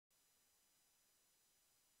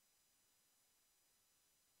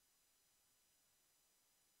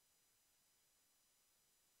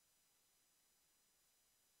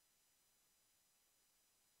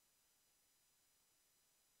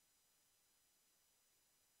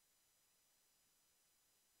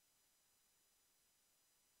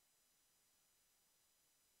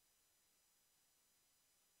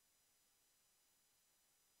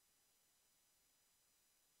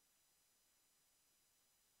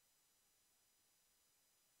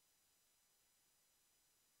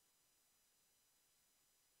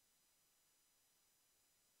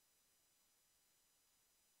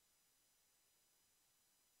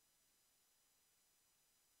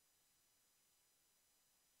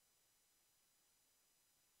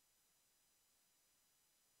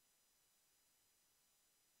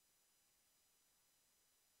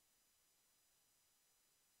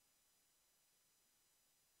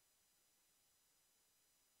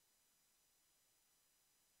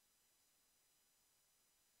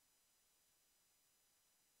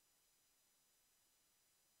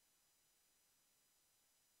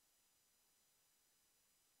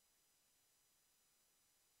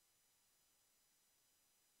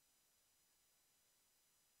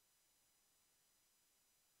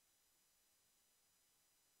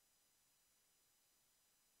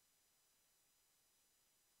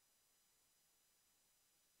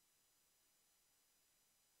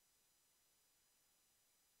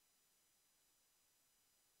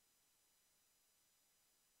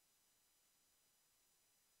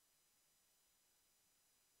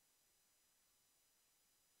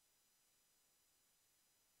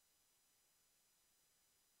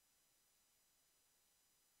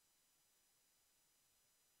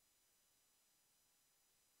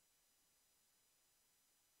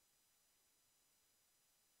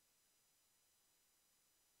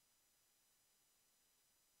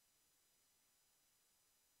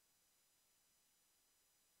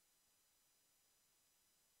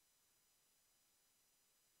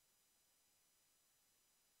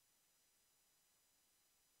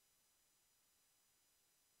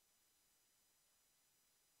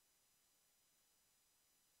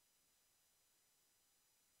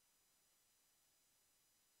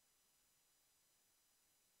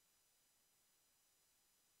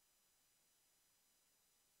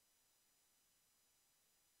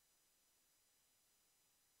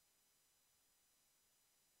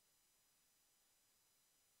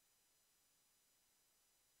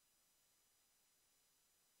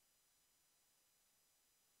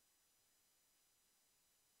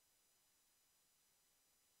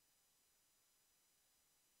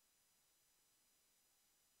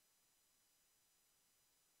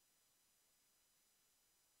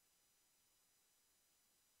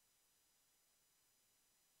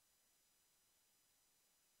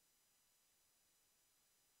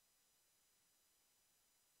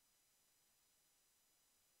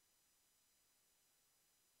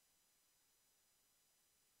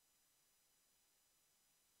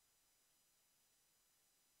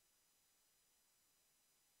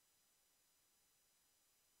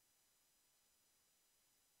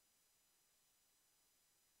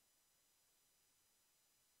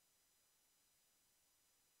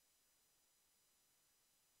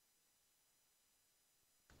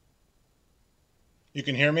You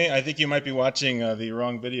can hear me? I think you might be watching the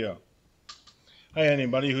wrong video. Hi,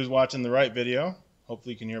 anybody who's watching the right video.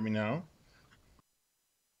 Hopefully you can hear me now.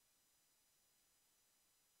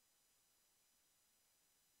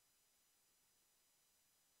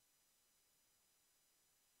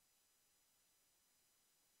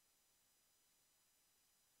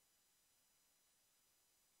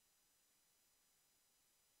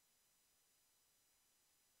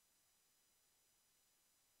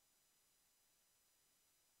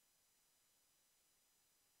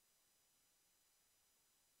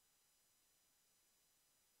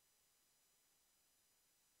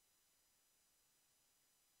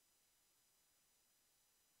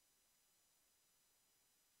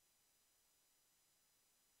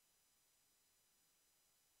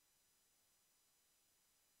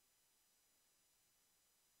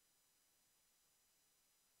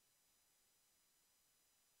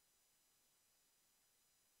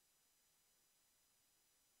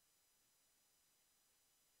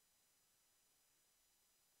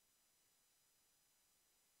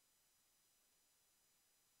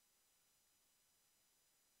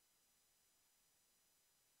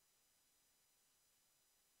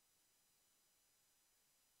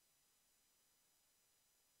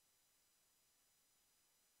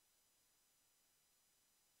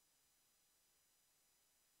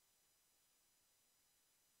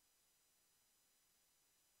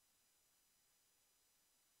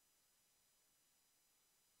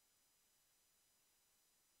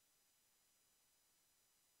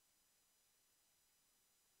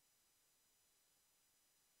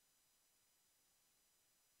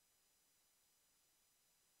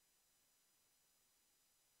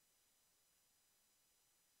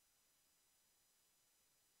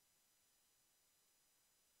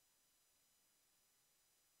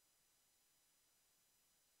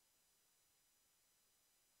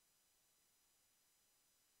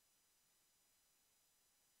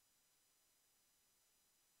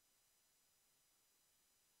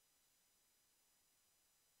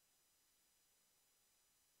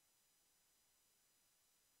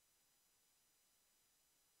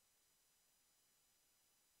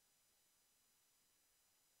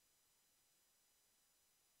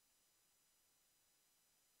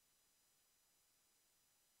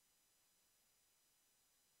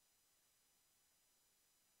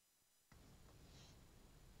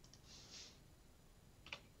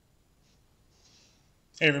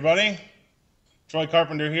 Hey, everybody. Troy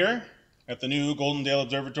Carpenter here at the new Goldendale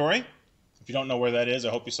Observatory. If you don't know where that is,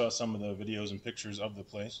 I hope you saw some of the videos and pictures of the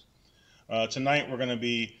place. Tonight, we're going to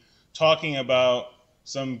be talking about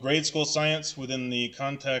some grade school science within the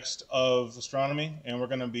context of astronomy, and we're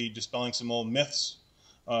going to be dispelling some old myths.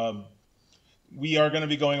 Um, we are going to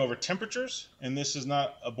be going over temperatures, and this is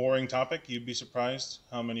not a boring topic. You'd be surprised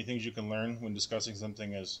how many things you can learn when discussing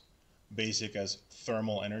something as basic as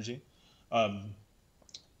thermal energy. Um,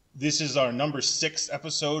 this is our number 6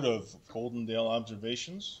 episode of Goldendale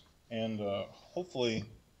Observations, and hopefully,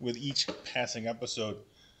 with each passing episode,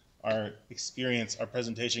 our experience, our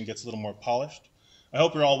presentation gets a little more polished. I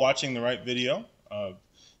hope you're all watching the right video.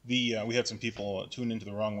 We had some people tune into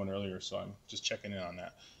the wrong one earlier, so I'm just checking in on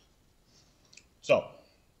that. So,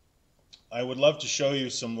 I would love to show you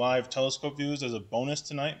some live telescope views as a bonus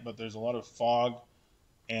tonight, but there's a lot of fog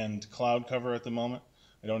and cloud cover at the moment.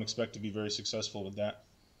 I don't expect to be very successful with that.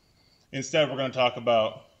 Instead, we're going to talk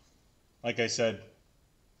about, like I said,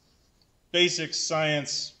 basic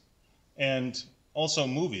science and also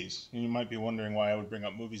movies. And you might be wondering why I would bring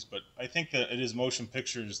up movies, but I think that it is motion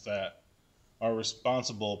pictures that are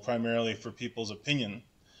responsible primarily for people's opinion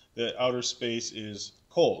that outer space is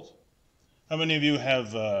cold. How many of you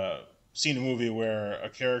have seen a movie where a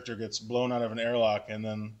character gets blown out of an airlock and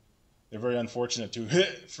then they're very unfortunate to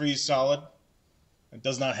freeze solid? It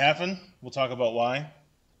does not happen. We'll talk about why.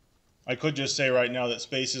 I could just say right now that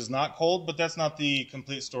space is not cold, but that's not the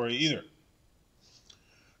complete story either.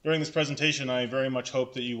 During this presentation, I very much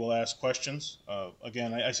hope that you will ask questions.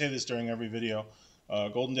 Again, I say this during every video.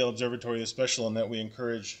 Goldendale Observatory is special in that we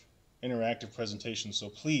encourage interactive presentations, so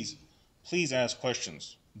please ask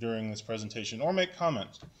questions during this presentation or make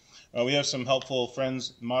comments. We have some helpful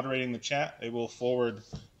friends moderating the chat. They will forward,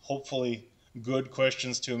 hopefully, good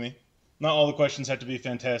questions to me. Not all the questions have to be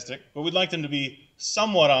fantastic, but we'd like them to be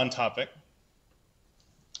somewhat on topic.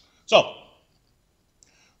 So,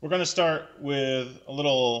 we're going to start with a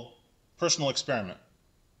little personal experiment.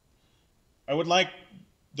 I would like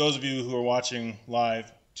those of you who are watching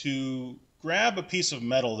live to grab a piece of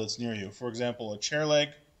metal that's near you. For example, a chair leg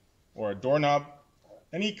or a doorknob,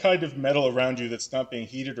 any kind of metal around you that's not being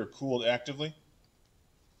heated or cooled actively.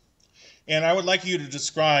 And I would like you to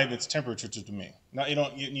describe its temperature to me. Now, you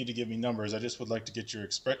don't need to give me numbers. I just would like to get your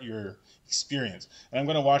experience. And I'm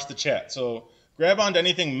going to watch the chat. So grab onto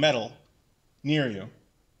anything metal near you,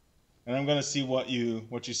 and I'm going to see what you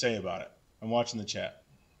say about it. I'm watching the chat.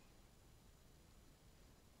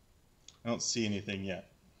 I don't see anything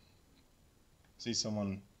yet. I see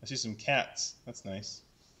some cats. That's nice.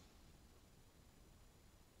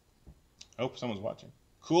 I hope someone's watching.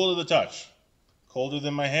 Cool to the touch. Colder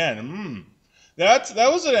than my hand. That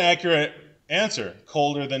was an accurate answer.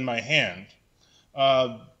 Colder than my hand.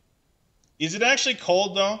 Is it actually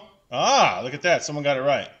cold though? Ah, look at that. Someone got it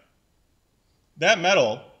right. That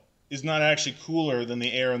metal is not actually cooler than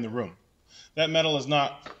the air in the room. That metal is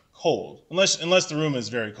not cold, unless the room is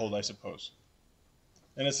very cold, I suppose.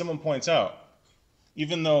 And as someone points out,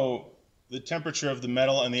 even though the temperature of the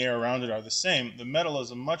metal and the air around it are the same, the metal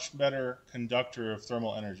is a much better conductor of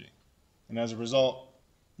thermal energy. And as a result,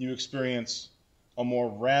 you experience a more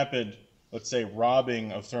rapid, let's say,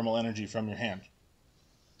 robbing of thermal energy from your hand.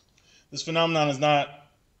 This phenomenon is not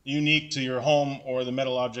unique to your home or the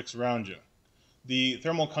metal objects around you. The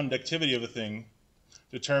thermal conductivity of a thing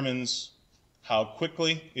determines how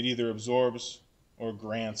quickly it either absorbs or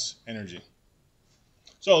grants energy.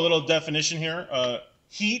 So a little definition here.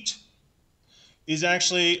 Heat is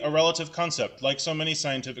actually a relative concept, like so many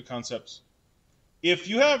scientific concepts. If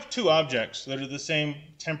you have two objects that are the same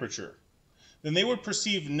temperature, then they would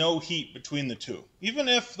perceive no heat between the two. Even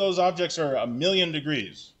if those objects are 1,000,000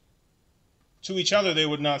 degrees, to each other they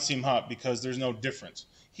would not seem hot because there's no difference.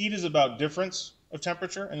 Heat is about difference of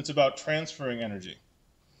temperature, and it's about transferring energy.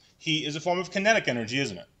 Heat is a form of kinetic energy,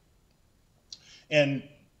 isn't it? And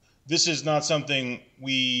this is not something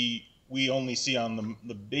we only see on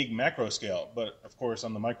the big macro scale, but of course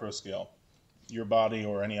on the micro scale. Your body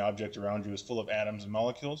or any object around you is full of atoms and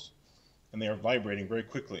molecules, and they are vibrating very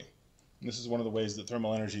quickly. And this is one of the ways that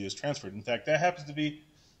thermal energy is transferred. In fact, that happens to be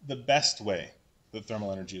the best way that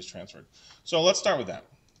thermal energy is transferred. So let's start with that.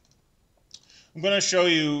 I'm going to show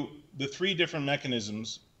you the 3 different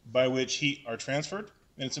mechanisms by which heat are transferred,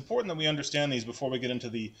 and it's important that we understand these before we get into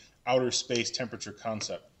the outer space temperature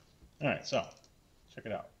concept. All right, so check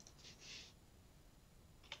it out.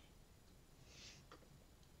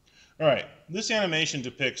 All right, this animation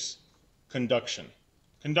depicts conduction.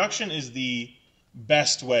 Conduction is the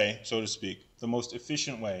best way, so to speak, the most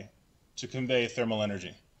efficient way to convey thermal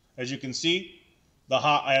energy. As you can see, the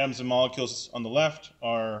hot atoms and molecules on the left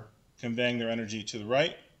are conveying their energy to the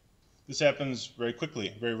right. This happens very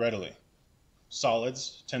quickly, very readily.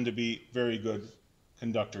 Solids tend to be very good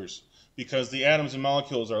conductors because the atoms and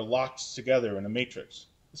molecules are locked together in a matrix,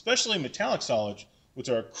 especially metallic solids, which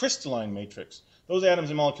are a crystalline matrix. Those atoms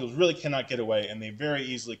and molecules really cannot get away, and they very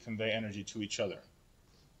easily convey energy to each other.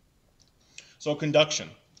 So conduction.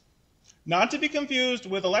 Not to be confused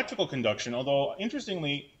with electrical conduction, although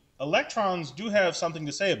interestingly, electrons do have something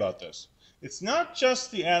to say about this. It's not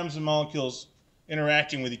just the atoms and molecules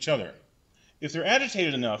interacting with each other. If they're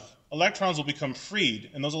agitated enough, electrons will become freed,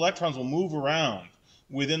 and those electrons will move around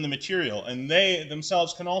within the material, and they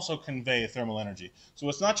themselves can also convey thermal energy. So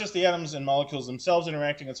it's not just the atoms and molecules themselves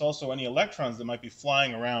interacting, it's also any electrons that might be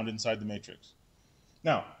flying around inside the matrix.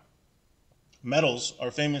 Now, metals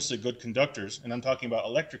are famously good conductors, and I'm talking about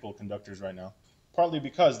electrical conductors right now, partly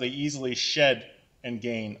because they easily shed and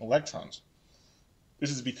gain electrons. This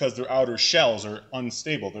is because their outer shells are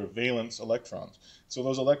unstable, they're valence electrons. So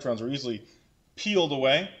those electrons are easily peeled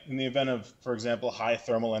away in the event of, for example, high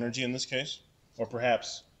thermal energy in this case, or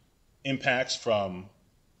perhaps impacts from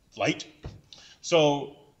flight.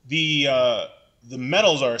 So the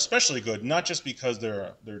metals are especially good, not just because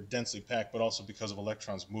they're densely packed, but also because of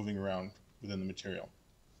electrons moving around within the material.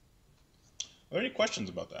 Are there any questions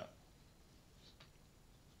about that?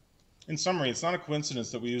 In summary, it's not a coincidence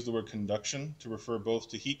that we use the word conduction to refer both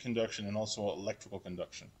to heat conduction and also electrical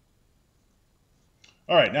conduction.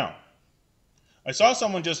 All right, now, I saw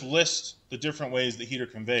someone just list the different ways that heat are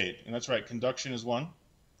conveyed, and that's right, conduction is one.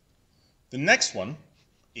 The next one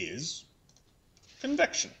is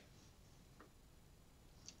convection.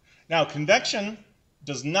 Now, convection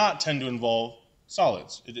does not tend to involve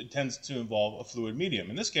solids. It tends to involve a fluid medium.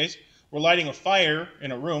 In this case, we're lighting a fire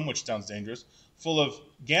in a room, which sounds dangerous, full of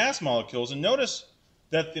gas molecules, and notice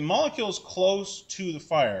that the molecules close to the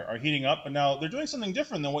fire are heating up, but now they're doing something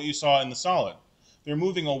different than what you saw in the solid. They're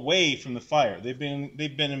moving away from the fire. They've been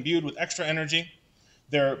imbued with extra energy.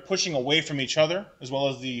 They're pushing away from each other as well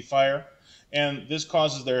as the fire, and this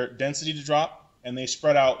causes their density to drop, and they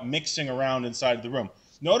spread out, mixing around inside the room.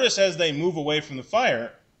 Notice as they move away from the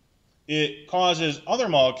fire, it causes other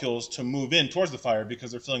molecules to move in towards the fire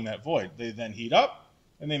because they're filling that void. They then heat up,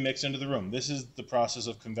 and they mix into the room. This is the process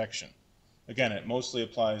of convection. Again, it mostly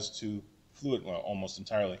applies to fluid, well, almost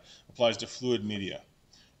entirely applies to fluid media.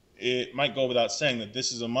 It might go without saying that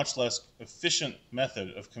this is a much less efficient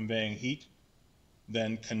method of conveying heat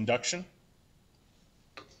than conduction,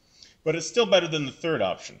 but it's still better than the third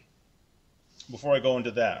option. Before I go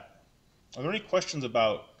into that, are there any questions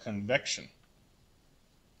about convection?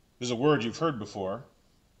 There's a word you've heard before,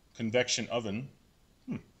 convection oven.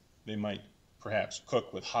 They might perhaps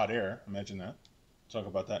cook with hot air. Imagine that. Talk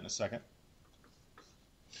about that in a second.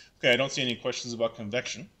 Okay, I don't see any questions about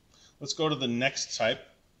convection. Let's go to the next type.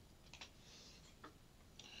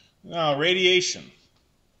 Now, radiation.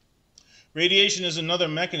 Radiation is another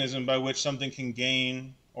mechanism by which something can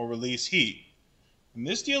gain or release heat. And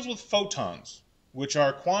this deals with photons, which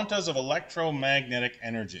are quantas of electromagnetic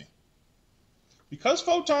energy. Because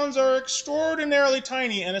photons are extraordinarily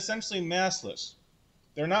tiny and essentially massless,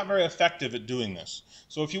 they're not very effective at doing this.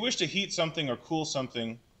 So if you wish to heat something or cool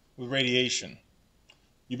something with radiation,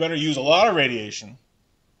 you better use a lot of radiation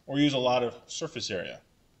or use a lot of surface area.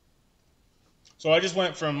 So I just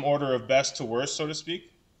went from order of best to worst, so to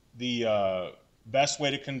speak. The best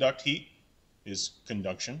way to conduct heat is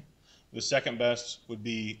conduction. The second best would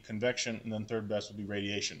be convection, and then third best would be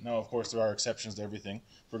radiation. Now, of course, there are exceptions to everything.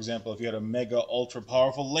 For example, if you had a mega ultra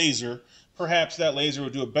powerful laser, perhaps that laser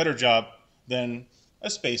would do a better job than a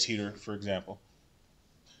space heater, for example.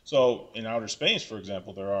 So in outer space, for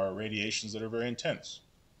example, there are radiations that are very intense,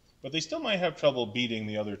 but they still might have trouble beating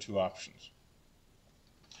the other two options.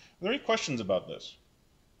 Are there any questions about this?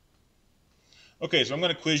 Okay, so I'm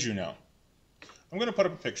going to quiz you now. I'm going to put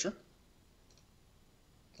up a picture,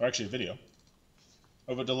 or actually a video,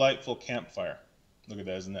 of a delightful campfire. Look at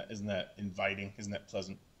that, isn't that inviting? Isn't that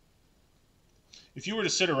pleasant? If you were to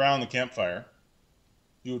sit around the campfire,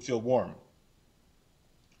 you would feel warm.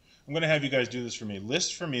 I'm going to have you guys do this for me.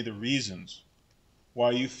 List for me the reasons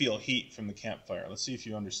why you feel heat from the campfire. Let's see if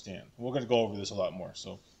you understand. We're going to go over this a lot more,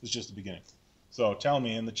 so this is just the beginning. So tell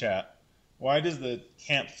me in the chat, why does the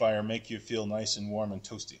campfire make you feel nice and warm and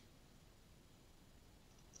toasty?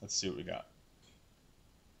 Let's see what we got.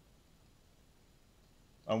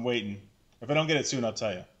 I'm waiting. If I don't get it soon, I'll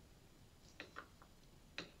tell you.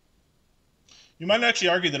 You might actually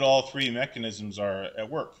argue that all three mechanisms are at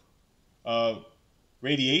work.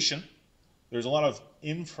 Radiation, there's a lot of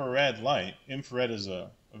infrared light. Infrared is a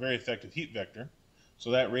very effective heat vector. So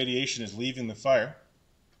that radiation is leaving the fire.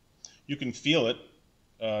 You can feel it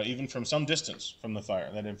even from some distance from the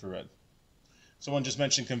fire, that infrared. Someone just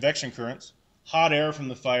mentioned convection currents. Hot air from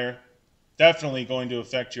the fire, definitely going to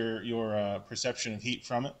affect your perception of heat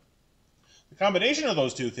from it. The combination of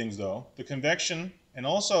those two things, though, the convection and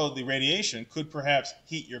also the radiation, could perhaps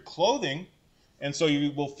heat your clothing, and so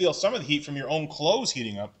you will feel some of the heat from your own clothes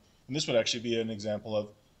heating up, and this would actually be an example of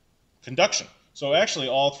conduction. So actually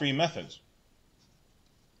all three methods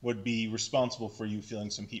would be responsible for you feeling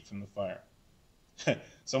some heat from the fire.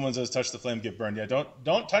 Someone says, touch the flame, get burned. Yeah,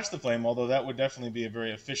 don't touch the flame, although that would definitely be a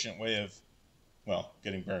very efficient way of, well,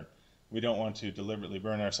 getting burned. We don't want to deliberately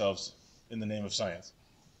burn ourselves in the name of science.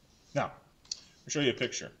 Now, I'll show you a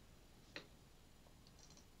picture.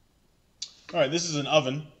 All right, this is an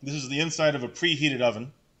oven. This is the inside of a preheated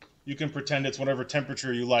oven. You can pretend it's whatever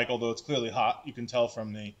temperature you like, although it's clearly hot. You can tell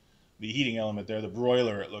from the heating element there, the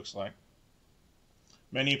broiler, it looks like.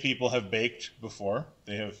 Many people have baked before.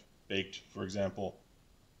 They have baked, for example,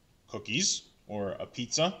 cookies or a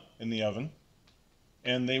pizza in the oven.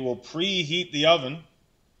 And they will preheat the oven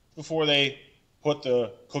before they put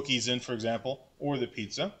the cookies in, for example, or the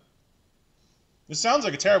pizza. This sounds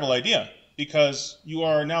like a terrible idea, because you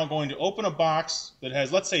are now going to open a box that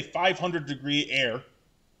has, let's say, 500-degree air.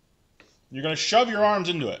 You're going to shove your arms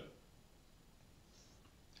into it.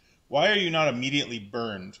 Why are you not immediately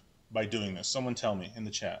burned by doing this? Someone tell me in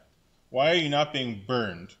the chat. Why are you not being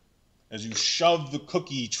burned as you shove the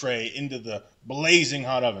cookie tray into the blazing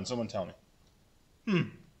hot oven? Someone tell me.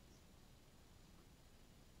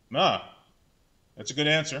 That's a good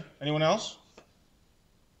answer. Anyone else?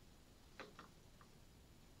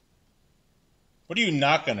 What are you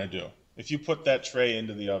not going to do if you put that tray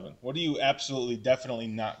into the oven? What are you absolutely, definitely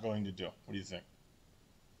not going to do? What do you think?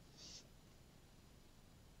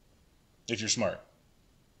 If you're smart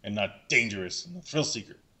and not dangerous and a thrill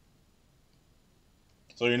seeker.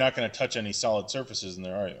 So you're not going to touch any solid surfaces in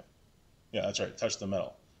there, are you? Yeah, that's right. Touch the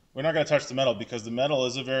metal. We're not going to touch the metal because the metal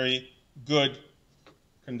is a very good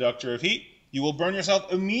conductor of heat. You will burn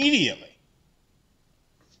yourself immediately.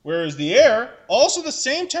 Whereas the air, also the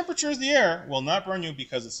same temperature as the air, will not burn you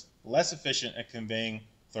because it's less efficient at conveying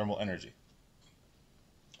thermal energy.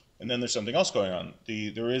 And then there's something else going on.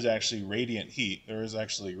 There is actually radiant heat. There is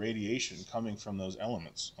actually radiation coming from those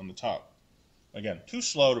elements on the top. Again, too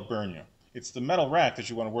slow to burn you. It's the metal rack that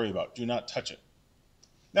you want to worry about. Do not touch it.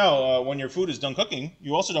 Now, when your food is done cooking,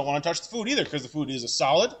 you also don't want to touch the food either, because the food is a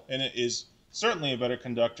solid, and it is certainly a better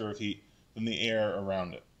conductor of heat than the air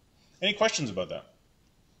around it. Any questions about that?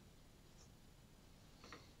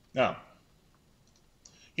 Now,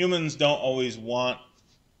 humans don't always want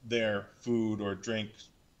their food or drink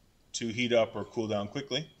to heat up or cool down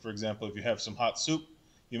quickly. For example, if you have some hot soup,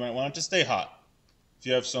 you might want it to stay hot. If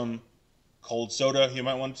you have some cold soda, you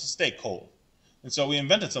might want it to stay cold. And so we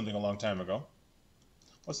invented something a long time ago.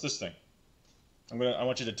 What's this thing? I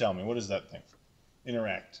want you to tell me. What is that thing?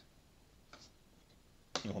 Interact.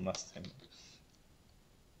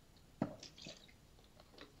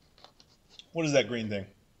 What is that green thing?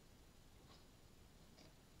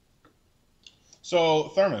 So,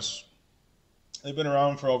 thermos. They've been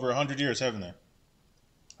around for over 100 years, haven't they?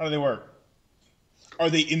 How do they work? Are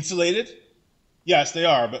they insulated? Yes, they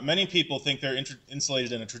are, but many people think they're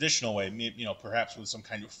insulated in a traditional way, perhaps with some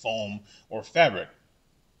kind of foam or fabric.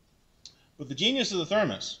 But the genius of the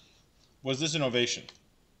thermos was this innovation.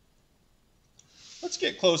 Let's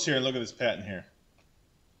get close here and look at this patent here.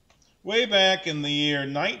 Way back in the year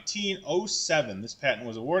 1907, this patent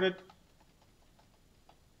was awarded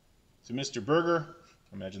to Mr. Berger.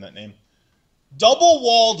 Imagine that name.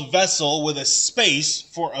 Double-walled vessel with a space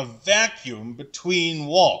for a vacuum between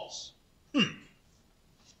walls.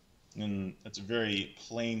 And that's a very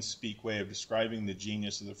plain speak way of describing the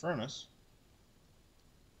genius of the furnace.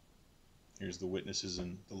 Here's the witnesses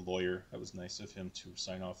and the lawyer. That was nice of him to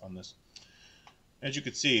sign off on this. As you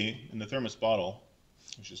can see in the thermos bottle,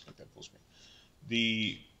 let's just make that full screen.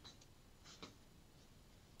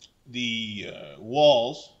 The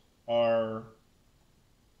walls are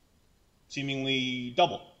seemingly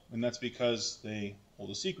double, and that's because they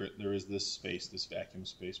hold a secret. There is this space, this vacuum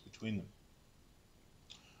space between them.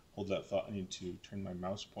 Hold that thought. I need to turn my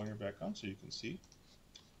mouse pointer back on so you can see.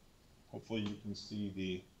 Hopefully you can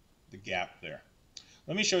see the gap there.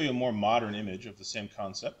 Let me show you a more modern image of the same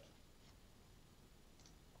concept.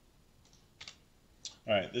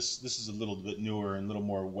 All right, this is a little bit newer and a little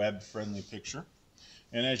more web-friendly picture.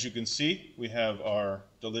 And as you can see, we have our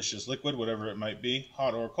delicious liquid, whatever it might be,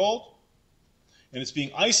 hot or cold. And it's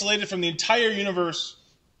being isolated from the entire universe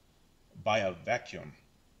by a vacuum.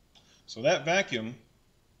 So that vacuum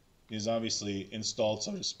is obviously installed,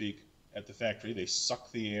 so to speak, at the factory. They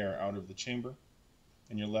suck the air out of the chamber,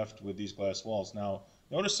 and you're left with these glass walls. Now,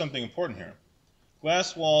 notice something important here.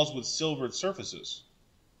 Glass walls with silvered surfaces.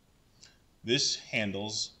 This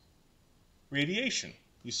handles radiation.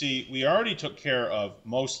 You see, we already took care of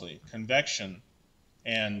mostly convection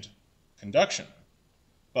and conduction,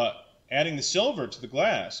 but adding the silver to the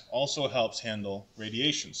glass also helps handle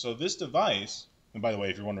radiation. So this device, and by the way,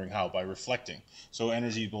 if you're wondering how, by reflecting. So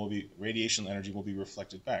radiation energy will be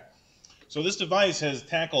reflected back. So this device has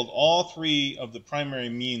tackled all three of the primary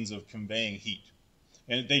means of conveying heat.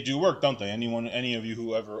 And they do work, don't they? Any of you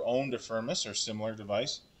who ever owned a thermos or similar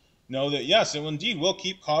device know that, yes, it indeed will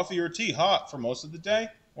keep coffee or tea hot for most of the day,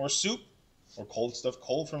 or soup, or cold stuff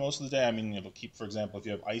cold for most of the day. I mean, it'll keep, for example, if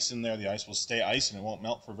you have ice in there, the ice will stay ice and it won't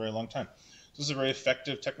melt for a very long time. So this is a very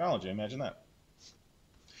effective technology. Imagine that.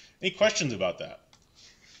 Any questions about that?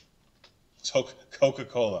 So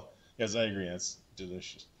Coca-Cola. Yes, I agree. That's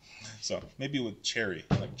delicious. So maybe with cherry.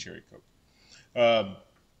 I like cherry Coke.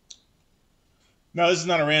 Now, this is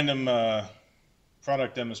not a random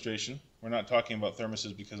product demonstration. We're not talking about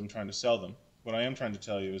thermoses because I'm trying to sell them. What I am trying to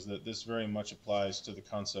tell you is that this very much applies to the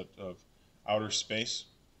concept of outer space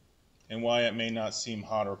and why it may not seem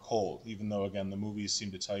hot or cold, even though, again, the movies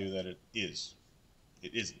seem to tell you that it is.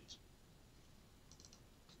 It isn't.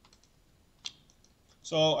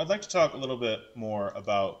 So I'd like to talk a little bit more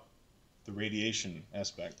about the radiation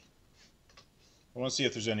aspect. I want to see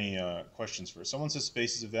if there's any questions first. Someone says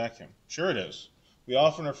space is a vacuum. Sure it is. We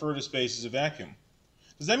often refer to space as a vacuum.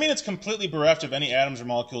 Does that mean it's completely bereft of any atoms or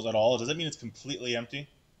molecules at all? Does that mean it's completely empty?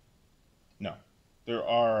 No. There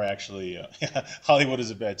are actually, Hollywood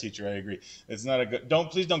is a bad teacher, I agree. It's not a good,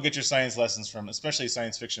 please don't get your science lessons from, especially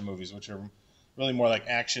science fiction movies, which are really more like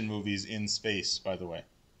action movies in space, by the way.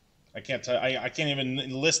 I can't even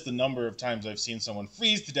enlist the number of times I've seen someone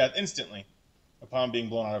freeze to death instantly upon being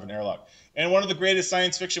blown out of an airlock. And one of the greatest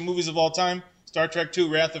science fiction movies of all time, Star Trek II,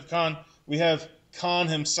 Wrath of Khan, we have Khan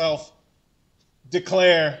himself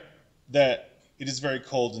declare that it is very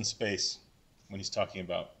cold in space when he's talking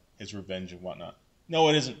about his revenge and whatnot. No,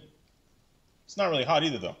 it isn't. It's not really hot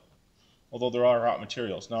either, though, although there are hot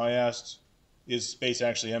materials. Now, I asked, is space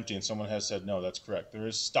actually empty? And someone has said, no, that's correct. There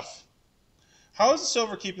is stuff. How is the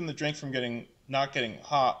silver keeping the drink from not getting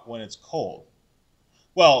hot when it's cold?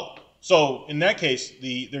 Well, so in that case,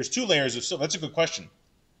 there's 2 layers of silver. That's a good question.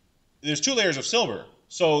 There's 2 layers of silver.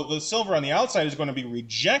 So the silver on the outside is going to be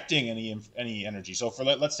rejecting any energy. So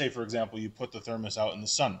let's say, for example, you put the thermos out in the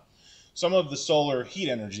sun. Some of the solar heat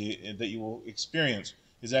energy that you will experience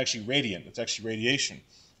is actually radiant. It's actually radiation.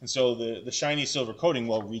 And so the shiny silver coating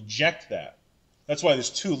will reject that. That's why there's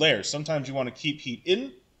 2 layers. Sometimes you want to keep heat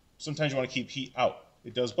in, sometimes you want to keep heat out.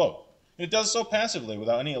 It does both. And it does so passively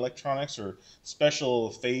without any electronics or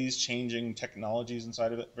special phase-changing technologies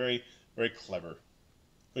inside of it. Very, very clever.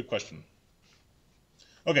 Good question.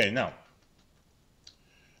 Okay, now,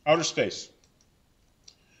 outer space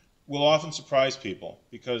will often surprise people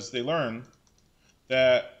because they learn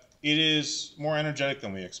that it is more energetic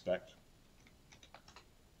than we expect.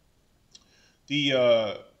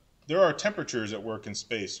 There are temperatures at work in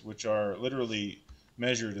space which are literally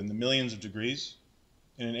measured in the millions of degrees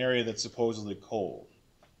in an area that's supposedly cold.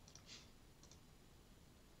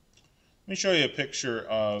 Let me show you a picture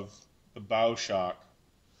of the bow shock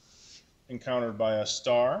encountered by a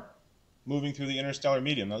star moving through the interstellar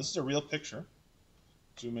medium. Now, this is a real picture.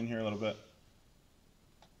 Zoom in here a little bit.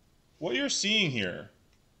 What you're seeing here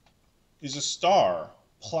is a star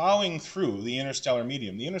plowing through the interstellar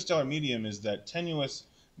medium. The interstellar medium is that tenuous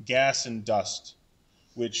gas and dust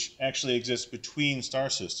which actually exists between star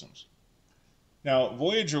systems. Now,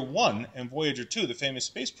 Voyager 1 and Voyager 2, the famous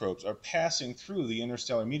space probes, are passing through the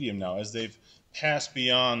interstellar medium now as they've passed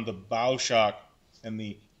beyond the bow shock and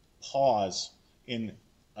the pause in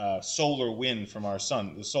solar wind from our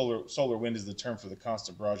sun. The solar wind is the term for the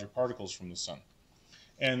constant barrage of particles from the sun.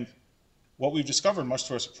 And what we've discovered, much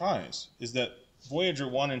to our surprise, is that Voyager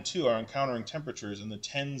 1 and 2 are encountering temperatures in the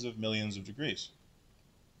tens of millions of degrees.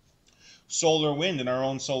 Solar wind in our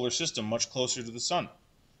own solar system, much closer to the sun,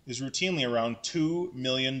 is routinely around 2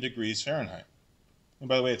 million degrees Fahrenheit. And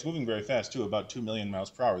by the way, it's moving very fast too, about 2 million miles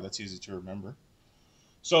per hour. That's easy to remember.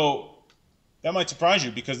 So that might surprise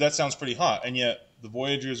you because that sounds pretty hot, and yet the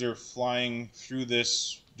Voyagers are flying through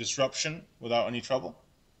this disruption without any trouble.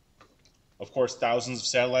 Of course, thousands of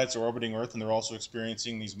satellites are orbiting Earth, and they're also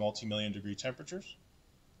experiencing these multi-million degree temperatures.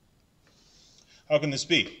 How can this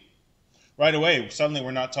be? Right away, suddenly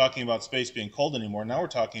we're not talking about space being cold anymore. Now we're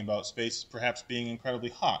talking about space perhaps being incredibly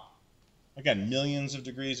hot. Again, millions of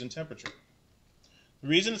degrees in temperature. The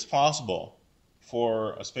reason it's possible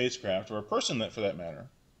for a spacecraft, or a person that for that matter,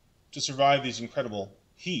 to survive these incredible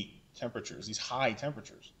heat temperatures, these high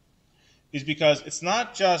temperatures, is because it's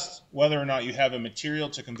not just whether or not you have a material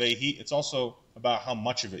to convey heat, it's also about how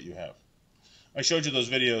much of it you have. I showed you those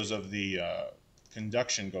videos of the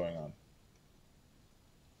conduction going on.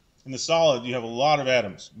 In the solid, you have a lot of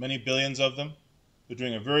atoms, many billions of them. They're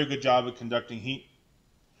doing a very good job at conducting heat.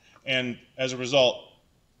 And as a result,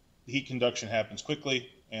 the heat conduction happens quickly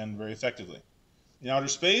and very effectively. In outer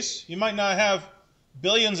space, you might not have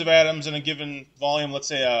billions of atoms in a given volume, let's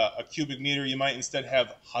say a cubic meter. You might instead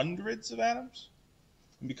have hundreds of atoms.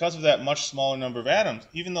 And because of that much smaller number of atoms,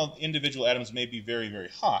 even though individual atoms may be very, very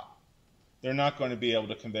hot, they're not going to be able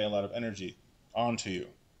to convey a lot of energy onto you.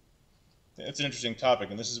 It's an interesting topic,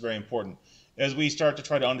 and this is very important. As we start to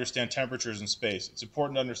try to understand temperatures in space, it's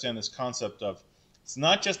important to understand this concept of it's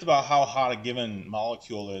not just about how hot a given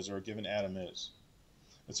molecule is or a given atom is.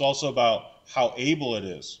 It's also about how able it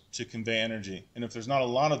is to convey energy. And if there's not a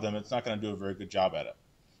lot of them, it's not going to do a very good job at it.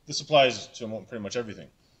 This applies to pretty much everything.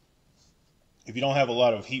 If you don't have a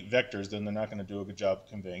lot of heat vectors, then they're not going to do a good job of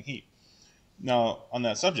conveying heat. Now, on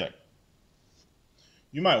that subject,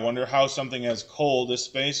 you might wonder how something as cold as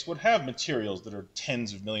space would have materials that are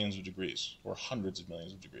tens of millions of degrees or hundreds of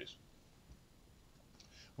millions of degrees.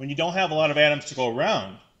 When you don't have a lot of atoms to go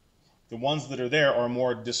around, the ones that are there are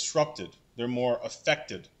more disrupted. They're more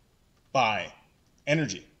affected by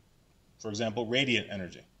energy. For example, radiant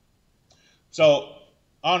energy. So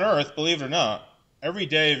on Earth, believe it or not, every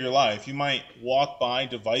day of your life you might walk by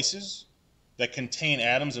devices that contain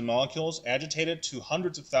atoms and molecules agitated to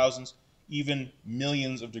hundreds of thousands, even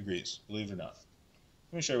millions of degrees, believe it or not.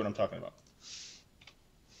 Let me show you what I'm talking about.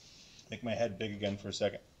 Make my head big again for a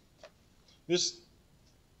second. This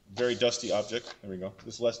very dusty object, there we go,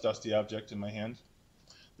 this less dusty object in my hand.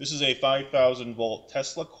 This is a 5,000 volt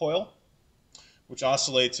Tesla coil, which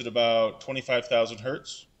oscillates at about 25,000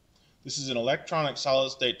 hertz. This is an electronic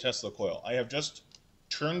solid-state Tesla coil. I have just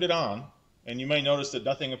turned it on, and you may notice that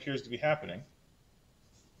nothing appears to be happening.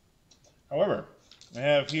 However, I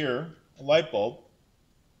have here a light bulb.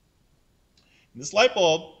 And this light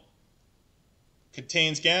bulb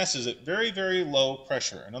contains gases at very, very low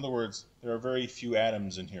pressure. In other words, there are very few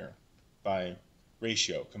atoms in here by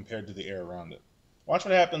ratio compared to the air around it. Watch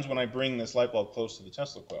what happens when I bring this light bulb close to the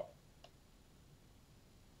Tesla coil.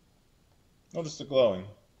 Notice the glowing.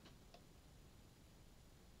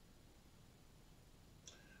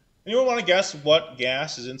 Anyone want to guess what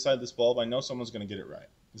gas is inside this bulb? I know someone's going to get it right.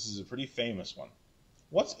 This is a pretty famous one.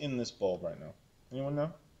 What's in this bulb right now? Anyone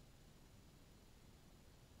know?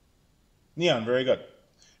 Neon, very good.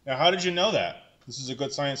 Now, how did you know that? This is a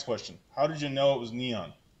good science question. How did you know it was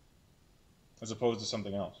neon as opposed to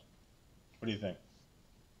something else? What do you think?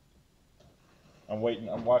 I'm waiting.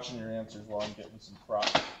 I'm watching your answers while I'm getting some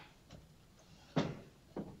props.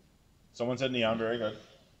 Someone said neon, very good.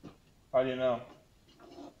 How do you know?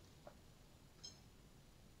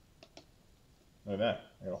 Look at that.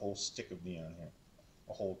 I got a whole stick of neon here.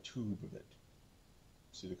 A whole tube of it.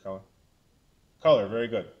 See the color? Color, very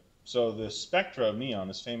good. So the spectra of neon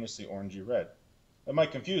is famously orangey red. That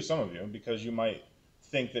might confuse some of you because you might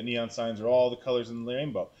think that neon signs are all the colors in the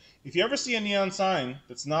rainbow. If you ever see a neon sign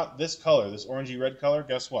that's not this color, this orangey red color,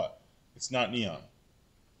 guess what? It's not neon.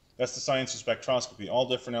 That's the science of spectroscopy. All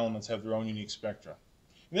different elements have their own unique spectra.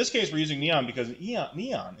 In this case, we're using neon because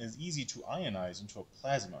neon is easy to ionize into a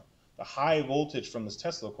plasma. The high voltage from this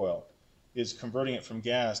Tesla coil is converting it from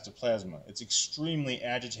gas to plasma. It's extremely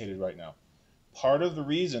agitated right now. Part of the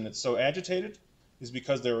reason it's so agitated is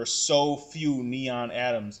because there are so few neon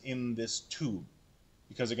atoms in this tube.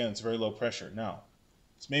 Because again, it's very low pressure. Now,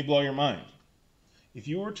 this may blow your mind. If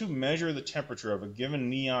you were to measure the temperature of a given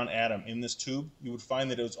neon atom in this tube, you would find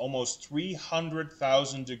that it was almost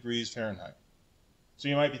 300,000 degrees Fahrenheit. So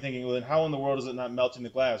you might be thinking, well, then how in the world is it not melting the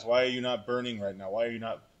glass? Why are you not burning right now? Why are you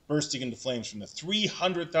not bursting into flames from the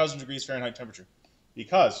 300,000 degrees Fahrenheit temperature?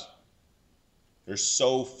 Because there's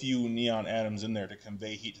so few neon atoms in there to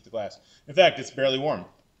convey heat to the glass. In fact, it's barely warm.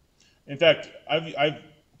 In fact, I've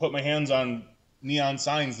put my hands on neon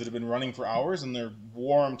signs that have been running for hours, and they're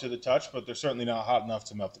warm to the touch, but they're certainly not hot enough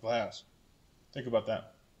to melt the glass. Think about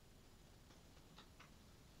that.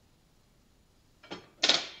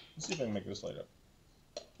 Let's see if I can make this light up.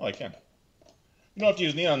 Oh, I can. You don't have to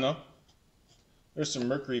use neon, though. There's some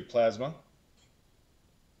mercury plasma.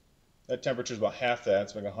 That temperature is about half that.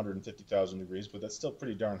 It's like 150,000 degrees, but that's still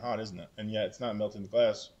pretty darn hot, isn't it? And yet it's not melting the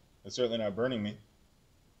glass. It's certainly not burning me.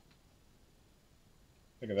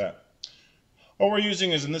 Look at that. What we're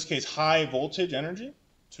using is, in this case, high voltage energy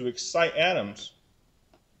to excite atoms.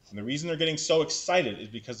 And the reason they're getting so excited is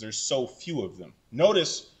because there's so few of them.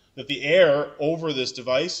 Notice that the air over this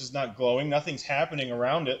device is not glowing. Nothing's happening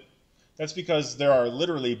around it. That's because there are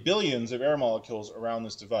literally billions of air molecules around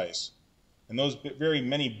this device. And those very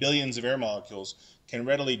many billions of air molecules can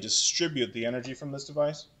readily distribute the energy from this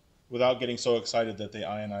device without getting so excited that they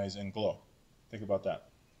ionize and glow. Think about that.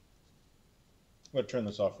 I'm going to turn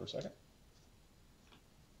this off for a second.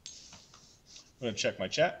 I'm going to check my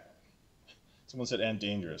chat. Someone said, and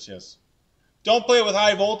dangerous, yes. Don't play with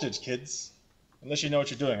high voltage, kids. Unless you know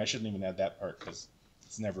what you're doing. I shouldn't even add that part because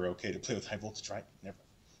it's never okay to play with high voltage, right? Never.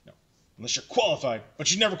 No. Unless you're qualified.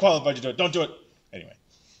 But you never qualified to do it. Don't do it. Anyway.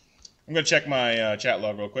 I'm going to check my chat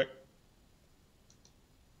log real quick.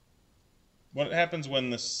 What happens when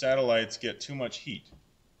the satellites get too much heat?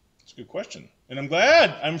 It's a good question. And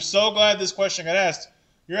I'm so glad this question got asked.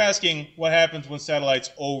 You're asking what happens when satellites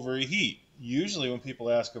overheat. Usually when people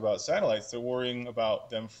ask about satellites, they're worrying about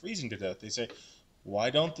them freezing to death. They say, why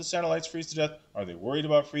don't the satellites freeze to death? Are they worried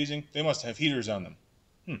about freezing? They must have heaters on them.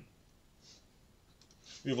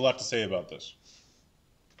 We have a lot to say about this.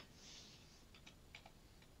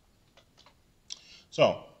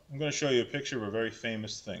 So, I'm going to show you a picture of a very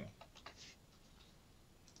famous thing.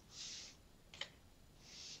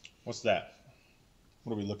 What's that?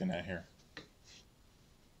 What are we looking at here?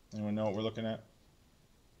 Anyone know what we're looking at?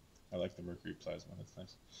 I like the mercury plasma. That's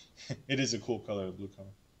nice. It is a cool color, the blue color.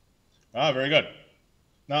 Ah, very good.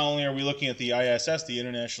 Not only are we looking at the ISS, the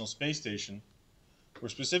International Space Station, we're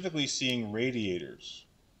specifically seeing radiators.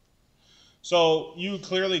 So you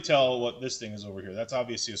clearly tell what this thing is over here. That's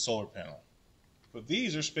obviously a solar panel. But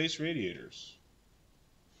these are space radiators.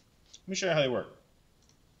 Let me show you how they work.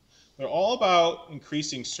 They're all about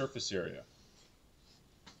increasing surface area.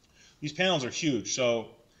 These panels are huge. So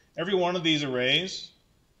every one of these arrays,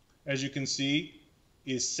 as you can see,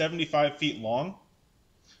 is 75 feet long,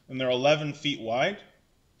 and they're 11 feet wide.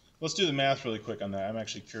 Let's do the math really quick on that. I'm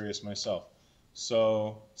actually curious myself.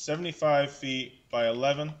 So 75 feet by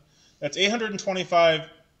 11, that's 825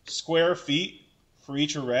 square feet for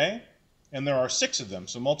each array, and there are 6 of them,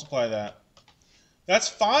 so multiply that. That's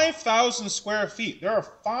 5,000 square feet. There are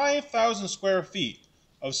 5,000 square feet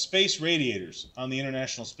of space radiators on the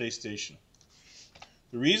International Space Station.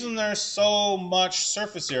 The reason there's so much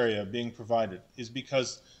surface area being provided is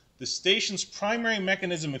because the station's primary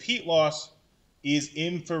mechanism of heat loss is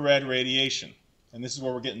infrared radiation. And this is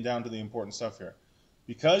where we're getting down to the important stuff here.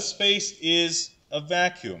 Because space is a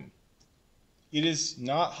vacuum, it is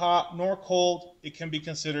not hot nor cold. It can be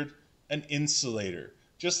considered an insulator.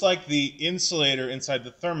 Just like the insulator inside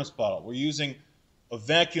the thermos bottle. We're using a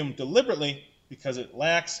vacuum deliberately because it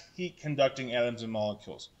lacks heat-conducting atoms and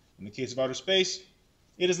molecules. In the case of outer space,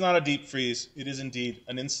 it is not a deep freeze. It is indeed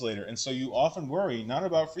an insulator. And so you often worry not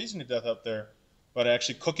about freezing to death up there, but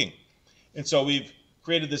actually cooking. And so we've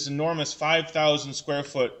created this enormous 5,000 square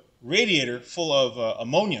foot radiator full of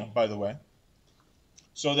ammonia, by the way,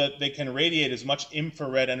 so that they can radiate as much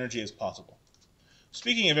infrared energy as possible.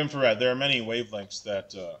 Speaking of infrared, there are many wavelengths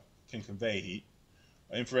that can convey heat.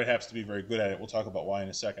 Infrared happens to be very good at it. We'll talk about why in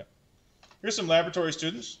a second. Here's some laboratory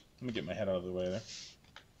students. Let me get my head out of the way there.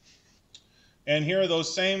 And here are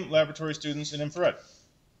those same laboratory students in infrared.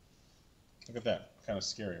 Look at that. Kind of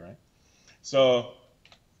scary, right? So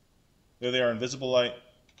there they are in visible light.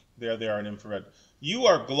 There they are in infrared. You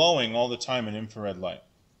are glowing all the time in infrared light.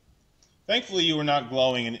 Thankfully, you are not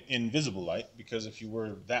glowing in invisible light, because if you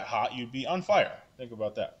were that hot, you'd be on fire. Think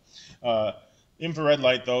about that. Infrared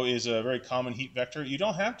light, though, is a very common heat vector. You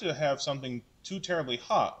don't have to have something too terribly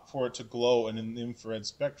hot for it to glow in an infrared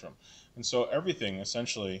spectrum. And so everything,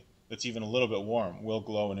 essentially, that's even a little bit warm will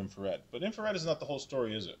glow in infrared. But infrared is not the whole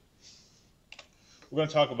story, is it? We're going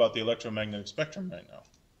to talk about the electromagnetic spectrum right now.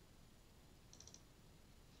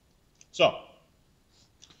 So,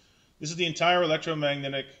 this is the entire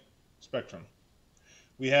electromagnetic spectrum.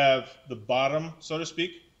 We have the bottom, so to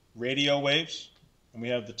speak, radio waves, and we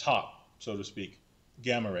have the top, so to speak,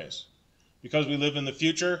 gamma rays. Because we live in the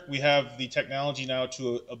future, we have the technology now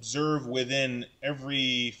to observe within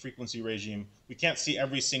every frequency regime. We can't see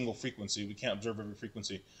every single frequency, we can't observe every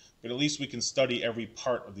frequency, but at least we can study every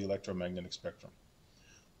part of the electromagnetic spectrum.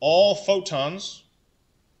 All photons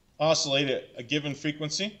oscillate at a given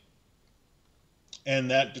frequency, and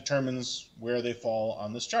that determines where they fall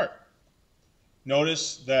on this chart.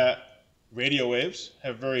 Notice that radio waves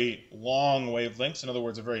have very long wavelengths, in other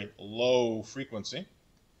words, a very low frequency.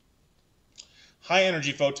 High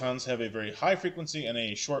energy photons have a very high frequency and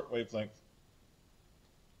a short wavelength.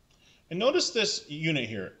 And notice this unit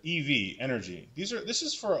here, EV, energy. This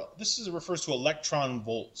refers to electron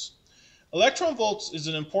volts. Electron volts is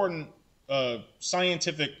an important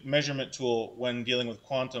scientific measurement tool when dealing with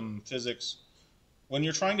quantum physics. When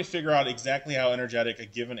you're trying to figure out exactly how energetic a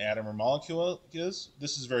given atom or molecule is,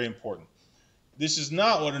 this is very important. This is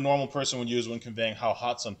not what a normal person would use when conveying how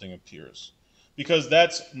hot something appears, because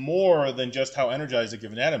that's more than just how energized a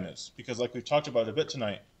given atom is. Because like we've talked about a bit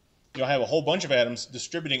tonight, you'll have a whole bunch of atoms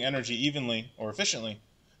distributing energy evenly or efficiently,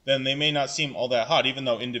 then they may not seem all that hot, even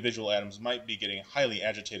though individual atoms might be getting highly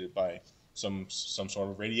agitated by some sort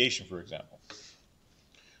of radiation, for example.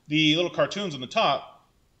 The little cartoons on the top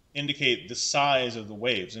indicate the size of the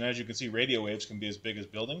waves. And as you can see, radio waves can be as big as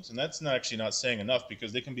buildings. And that's actually not saying enough,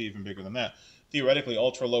 because they can be even bigger than that. Theoretically,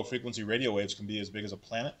 ultra-low frequency radio waves can be as big as a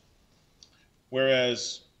planet.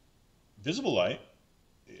 Whereas visible light,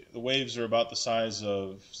 the waves are about the size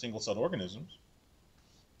of single-celled organisms.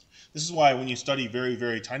 This is why when you study very,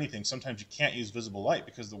 very tiny things, sometimes you can't use visible light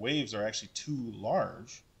because the waves are actually too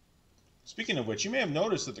large. Speaking of which, you may have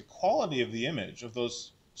noticed that the quality of the image of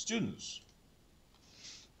those students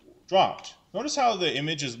dropped. Notice how the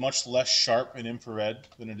image is much less sharp in infrared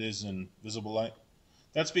than it is in visible light?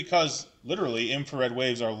 That's because, literally, infrared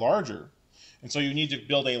waves are larger. And so you need to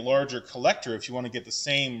build a larger collector if you want to get the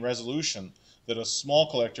same resolution that a small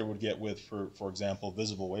collector would get with, for example,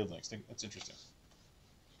 visible wavelengths. That's interesting.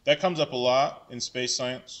 That comes up a lot in space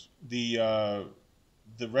science. The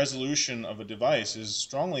resolution of a device is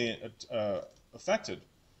strongly affected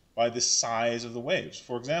by the size of the waves.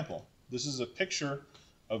 For example, this is a picture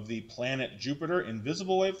of the planet Jupiter in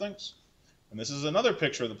visible wavelengths, and this is another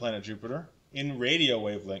picture of the planet Jupiter in radio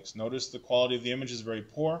wavelengths. Notice the quality of the image is very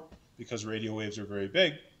poor because radio waves are very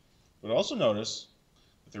big, but also notice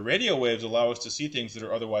that the radio waves allow us to see things that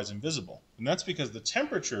are otherwise invisible, and that's because the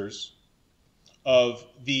temperatures of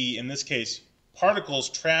the, in this case, particles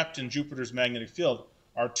trapped in Jupiter's magnetic field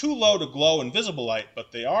are too low to glow in visible light,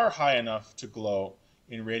 but they are high enough to glow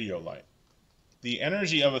in radio light. The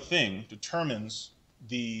energy of a thing determines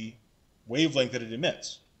the wavelength that it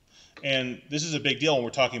emits. And this is a big deal when we're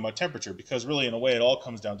talking about temperature, because really, in a way, it all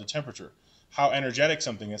comes down to temperature. How energetic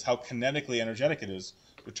something is, how kinetically energetic it is,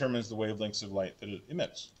 determines the wavelengths of light that it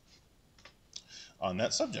emits. On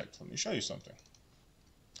that subject, let me show you something.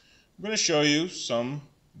 I'm going to show you some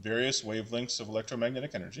various wavelengths of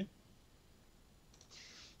electromagnetic energy.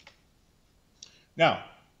 Now,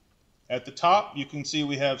 at the top, you can see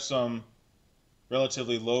we have some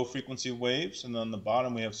relatively low frequency waves, and on the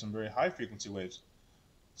bottom we have some very high frequency waves.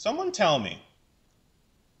 Someone tell me,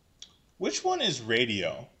 which one is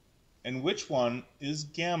radio and which one is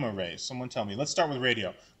gamma rays? Someone tell me. Let's start with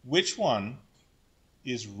radio. Which one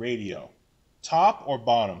is radio? Top or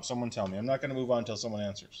bottom? Someone tell me. I'm not going to move on until someone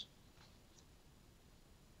answers.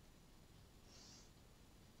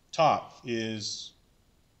 Top is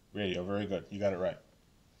radio. Very good. You got it right.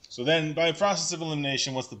 So then, by process of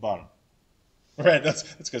elimination, what's the bottom? Right. That's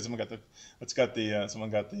good. Someone got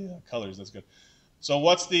the colors. That's good. So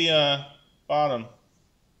what's the bottom?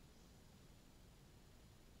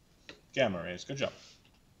 Gamma rays. Good job.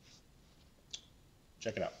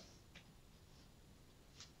 Check it out.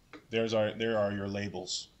 There are your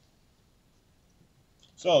labels.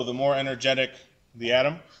 So the more energetic the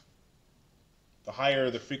atom, the higher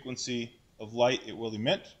the frequency of light it will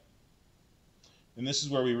emit. And this is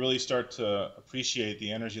where we really start to appreciate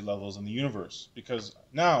the energy levels in the universe, because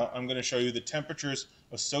now I'm going to show you the temperatures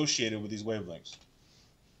associated with these wavelengths.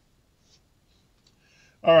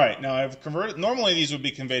 All right, now I've converted, normally these would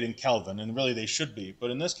be conveyed in Kelvin, and really they should be,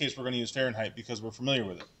 but in this case we're going to use Fahrenheit because we're familiar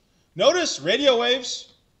with it. Notice radio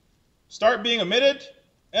waves start being emitted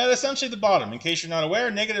at essentially the bottom. In case you're not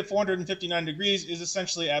aware, negative 459 degrees is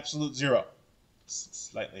essentially absolute zero.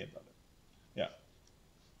 Slightly above it. Yeah.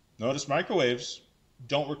 Notice microwaves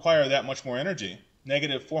don't require that much more energy.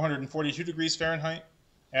 Negative 442 degrees Fahrenheit,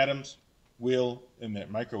 atoms will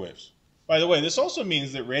emit microwaves. By the way, this also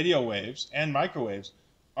means that radio waves and microwaves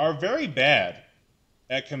are very bad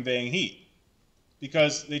at conveying heat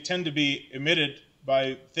because they tend to be emitted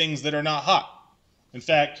by things that are not hot. In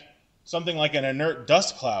fact, something like an inert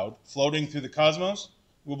dust cloud floating through the cosmos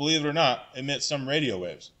will, believe it or not, emit some radio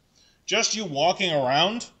waves. Just you walking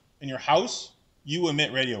around in your house, you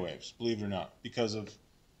emit radio waves, believe it or not, because of,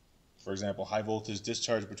 for example, high voltage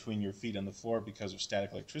discharge between your feet and the floor because of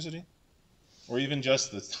static electricity, or even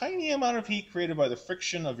just the tiny amount of heat created by the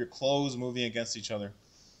friction of your clothes moving against each other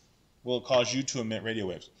will cause you to emit radio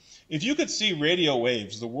waves. If you could see radio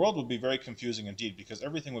waves, the world would be very confusing indeed, because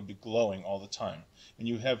everything would be glowing all the time, and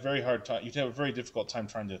you'd have a very difficult time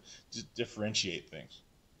trying to differentiate things.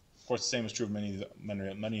 Of course, the same is true of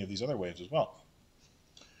many of these other waves as well.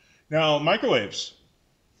 Now, microwaves,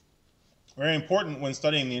 very important when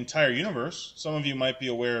studying the entire universe. Some of you might be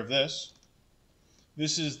aware of this.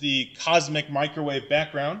 This is the cosmic microwave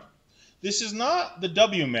background. This is not the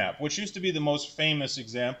W map, which used to be the most famous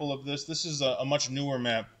example of this. This is a much newer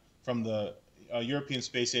map from the European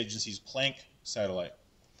Space Agency's Planck satellite.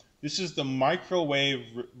 This is the microwave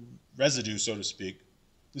residue, so to speak.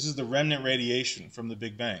 This is the remnant radiation from the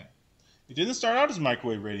Big Bang. It didn't start out as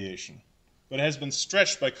microwave radiation, but it has been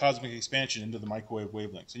stretched by cosmic expansion into the microwave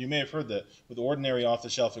wavelengths. And you may have heard that with ordinary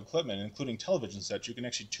off-the-shelf equipment, including television sets, you can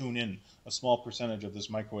actually tune in a small percentage of this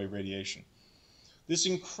microwave radiation. This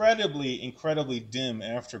incredibly, incredibly dim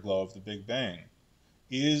afterglow of the Big Bang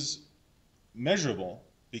is measurable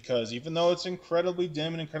because even though it's incredibly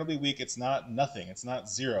dim and incredibly weak, it's not nothing. It's not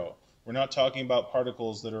zero. We're not talking about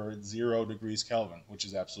particles that are at 0 degrees Kelvin, which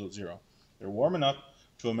is absolute zero. They're warm enough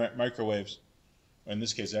to emit microwaves. In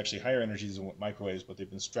this case, actually higher energies than microwaves, but they've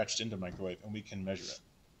been stretched into microwave, and we can measure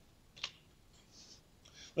it.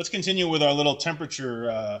 Let's continue with our little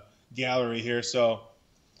temperature gallery here. So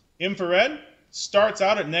infrared starts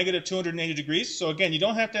out at negative 280 degrees. So again, you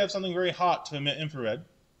don't have to have something very hot to emit infrared.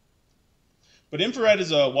 But infrared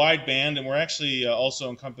is a wide band, and we're actually also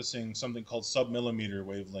encompassing something called submillimeter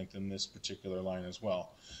wavelength in this particular line as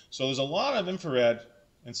well. So there's a lot of infrared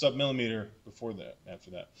and submillimeter before that,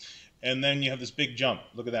 after that. And then you have this big jump.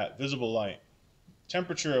 Look at that, visible light.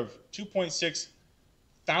 Temperature of 2.6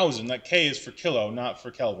 thousand, that K is for kilo, not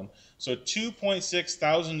for Kelvin. So 2.6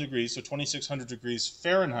 thousand degrees, so 2,600 degrees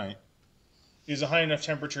Fahrenheit, is a high enough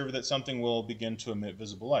temperature that something will begin to emit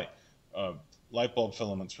visible light. Light bulb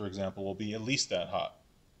filaments, for example, will be at least that hot.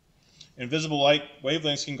 And visible light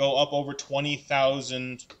wavelengths can go up over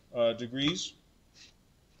 20,000 degrees.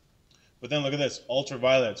 But then look at this,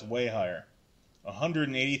 ultraviolet's way higher.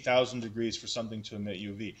 180,000 degrees for something to emit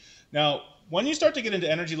UV. Now, when you start to get into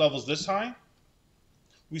energy levels this high,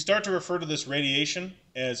 we start to refer to this radiation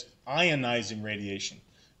as ionizing radiation.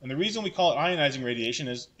 And the reason we call it ionizing radiation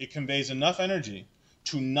is it conveys enough energy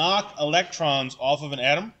to knock electrons off of an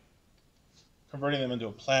atom, converting them into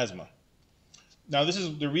a plasma. Now, this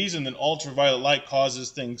is the reason that ultraviolet light causes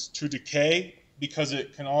things to decay, because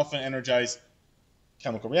it can often energize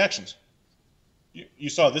chemical reactions. You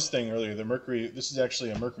saw this thing earlier, the mercury. This is actually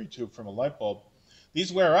a mercury tube from a light bulb.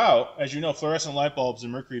 These wear out. As you know, fluorescent light bulbs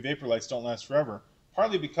and mercury vapor lights don't last forever,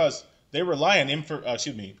 partly because they rely on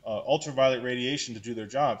ultraviolet radiation to do their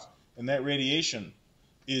jobs, and that radiation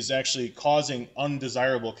is actually causing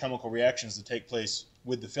undesirable chemical reactions to take place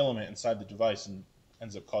with the filament inside the device and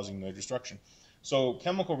ends up causing their destruction. So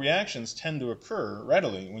chemical reactions tend to occur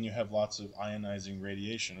readily when you have lots of ionizing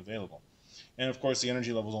radiation available. And of course, the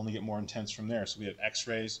energy levels only get more intense from there. So we have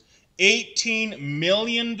X-rays, 18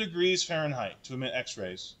 million degrees Fahrenheit to emit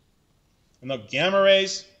X-rays. And the gamma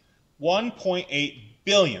rays, 1.8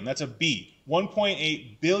 billion, that's a B,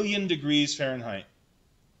 1.8 billion degrees Fahrenheit.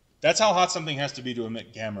 That's how hot something has to be to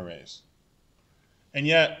emit gamma rays. And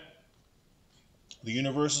yet, the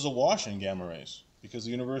universe is awash in gamma rays because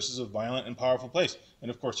the universe is a violent and powerful place.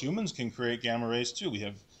 And of course, humans can create gamma rays too. We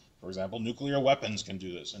have, for example, nuclear weapons can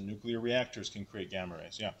do this, and nuclear reactors can create gamma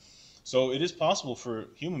rays. Yeah. So it is possible for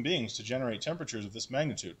human beings to generate temperatures of this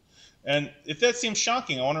magnitude. And if that seems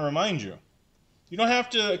shocking, I want to remind you, you don't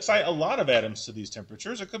have to excite a lot of atoms to these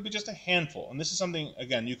temperatures. It could be just a handful. And this is something,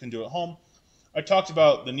 again, you can do at home. I talked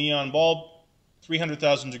about the neon bulb,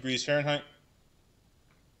 300,000 degrees Fahrenheit.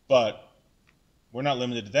 But we're not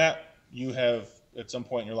limited to that. You have, at some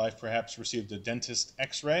point in your life, perhaps received a dentist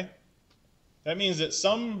X-ray. That means that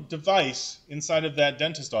some device inside of that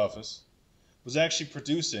dentist office was actually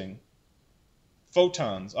producing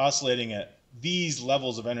photons oscillating at these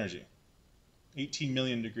levels of energy, 18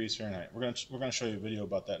 million degrees Fahrenheit. We're going to show you a video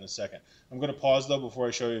about that in a second. I'm going to pause, though, before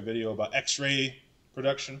I show you a video about X-ray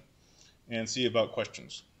production and see about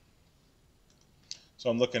questions. So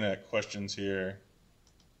I'm looking at questions here.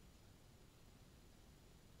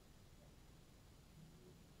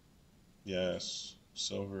 Yes.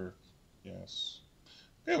 Silver. Yes.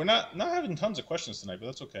 Okay, we're not having tons of questions tonight, but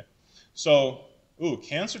that's okay. So,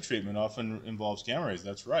 cancer treatment often involves gamma rays.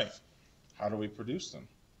 That's right. How do we produce them?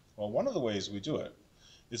 Well, one of the ways we do it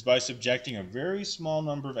is by subjecting a very small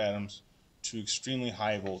number of atoms to extremely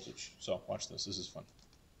high voltage. So, watch this. This is fun.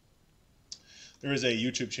 There is a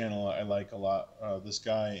YouTube channel I like a lot. This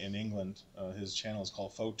guy in England, his channel is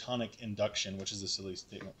called Photonic Induction, which is a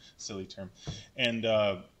silly term.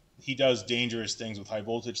 And he does dangerous things with high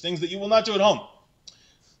voltage, things that you will not do at home.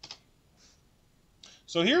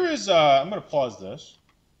 So here is, I'm going to pause this.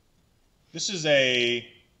 This is a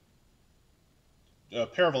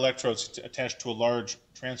pair of electrodes attached to a large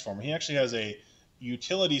transformer. He actually has a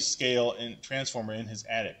utility scale transformer in his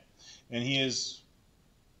attic. And he is,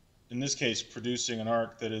 in this case, producing an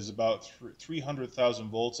arc that is about 300,000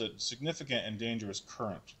 volts at significant and dangerous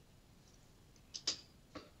current.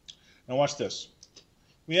 Now watch this.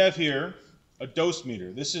 We have here a dose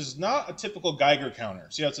meter. This is not a typical Geiger counter.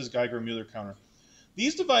 See how it says Geiger-Müller counter?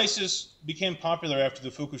 These devices became popular after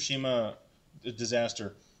the Fukushima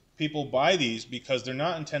disaster. People buy these because they're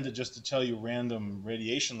not intended just to tell you random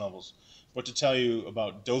radiation levels, but to tell you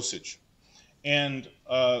about dosage. And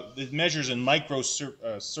it measures in micro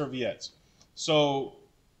serviettes. So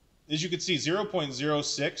as you can see,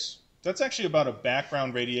 0.06, that's actually about a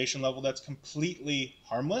background radiation level that's completely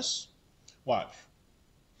harmless. Watch.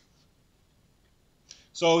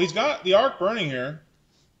 So he's got the arc burning here,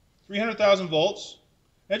 300,000 volts.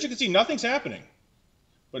 As you can see, nothing's happening.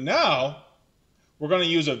 But now we're going to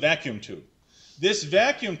use a vacuum tube. This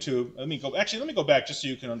vacuum tube, let me go back just so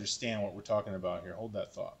you can understand what we're talking about here. Hold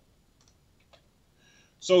that thought.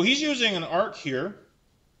 So he's using an arc here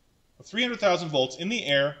of 300,000 volts in the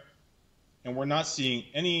air, and we're not seeing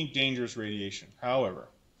any dangerous radiation. However,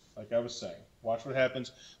 like I was saying, watch what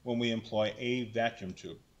happens when we employ a vacuum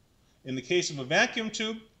tube. In the case of a vacuum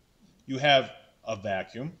tube, you have a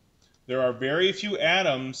vacuum. There are very few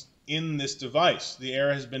atoms in this device. The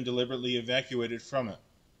air has been deliberately evacuated from it.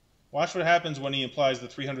 Watch what happens when he applies the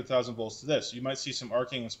 300,000 volts to this. You might see some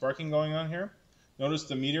arcing and sparking going on here. Notice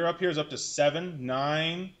the meter up here is up to 7,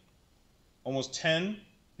 9, almost 10.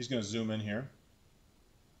 He's going to zoom in here.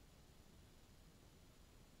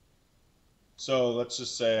 So let's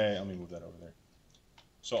just say, let me move that over there.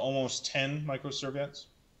 So almost 10 microserviettes.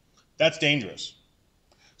 That's dangerous.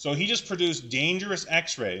 So he just produced dangerous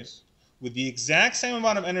X-rays with the exact same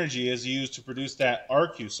amount of energy as he used to produce that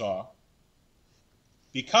arc you saw,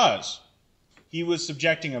 because he was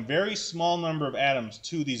subjecting a very small number of atoms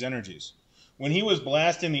to these energies. When he was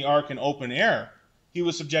blasting the arc in open air, he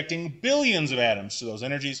was subjecting billions of atoms to those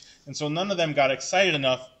energies, and so none of them got excited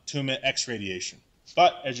enough to emit X radiation.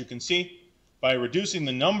 But as you can see, by reducing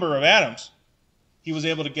the number of atoms, he was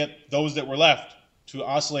able to get those that were left to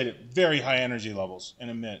oscillate at very high energy levels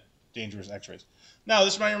and emit dangerous X-rays. Now,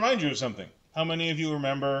 this might remind you of something. How many of you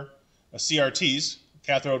remember CRTs,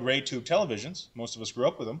 cathode ray tube televisions? Most of us grew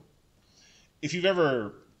up with them. If you've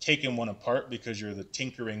ever taken one apart because you're the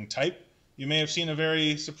tinkering type, you may have seen a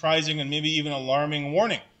very surprising and maybe even alarming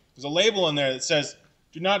warning. There's a label in there that says,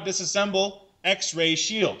 "Do not disassemble X-ray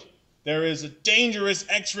shield. There is a dangerous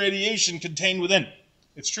X radiation contained within."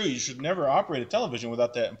 It's true, you should never operate a television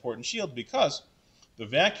without that important shield because the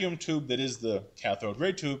vacuum tube that is the cathode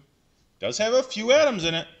ray tube does have a few atoms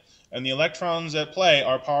in it, and the electrons at play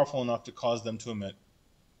are powerful enough to cause them to emit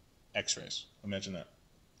X-rays. Imagine that.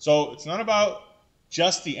 So it's not about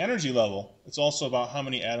just the energy level, it's also about how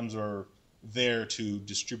many atoms are there to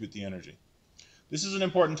distribute the energy. This is an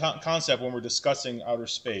important concept when we're discussing outer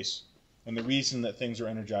space and the reason that things are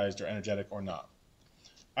energized or energetic or not.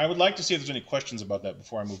 I would like to see if there's any questions about that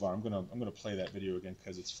before I move on. I'm gonna play that video again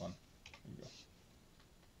because it's fun. Here we go.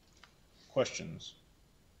 Questions?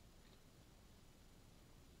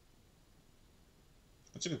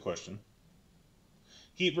 That's a good question.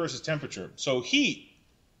 Heat versus temperature. So heat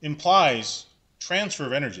implies transfer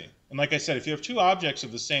of energy. And like I said, if you have two objects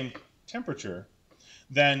of the same temperature,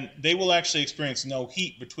 then they will actually experience no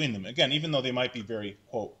heat between them. Again, even though they might be very,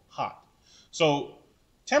 quote, hot. So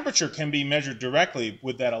temperature can be measured directly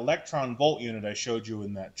with that electron volt unit I showed you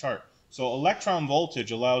in that chart. So electron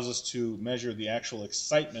voltage allows us to measure the actual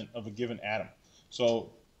excitement of a given atom.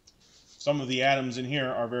 So some of the atoms in here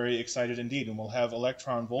are very excited indeed, and will have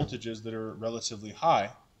electron voltages that are relatively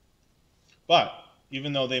high. But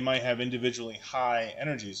even though they might have individually high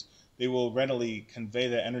energies, they will readily convey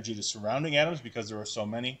that energy to surrounding atoms because there are so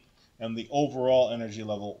many, and the overall energy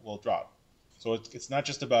level will drop. So it's not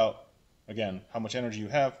just about, again, how much energy you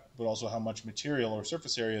have, but also how much material or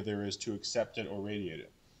surface area there is to accept it or radiate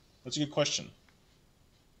it. That's a good question.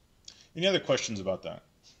 Any other questions about that?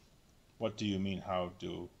 What do you mean, how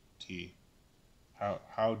do T?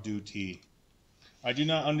 How do T? I do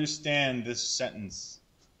not understand this sentence,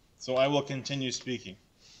 so I will continue speaking.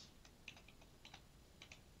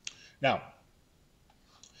 Now,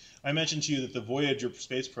 I mentioned to you that the Voyager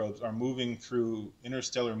space probes are moving through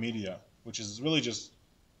interstellar media, which is really just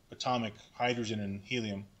atomic hydrogen and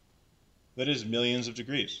helium, that is millions of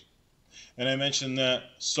degrees. And I mentioned that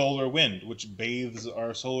solar wind, which bathes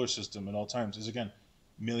our solar system at all times, is again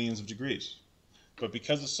millions of degrees. But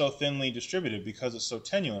because it's so thinly distributed, because it's so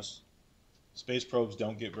tenuous, space probes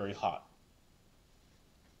don't get very hot,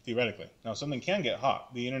 theoretically. Now, something can get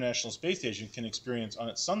hot. The International Space Station can experience on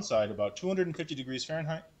its sun side about 250 degrees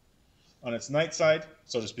Fahrenheit. On its night side,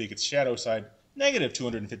 so to speak, its shadow side, negative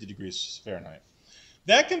 250 degrees Fahrenheit.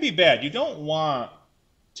 That can be bad. You don't want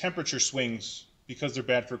temperature swings because they're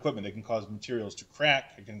bad for equipment. They can cause materials to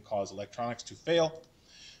crack. It can cause electronics to fail.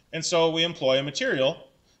 And so we employ a material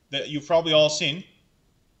that you've probably all seen.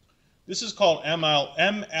 This is called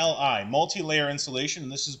MLI, multi-layer insulation,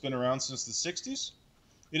 and this has been around since the 60s.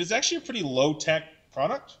 It is actually a pretty low-tech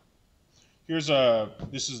product. This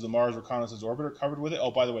is the Mars Reconnaissance Orbiter covered with it.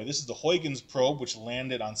 Oh, by the way, this is the Huygens probe, which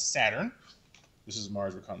landed on Saturn. This is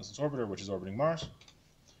Mars Reconnaissance Orbiter, which is orbiting Mars.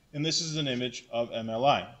 And this is an image of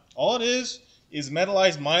MLI. All it is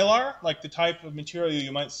metallized mylar, like the type of material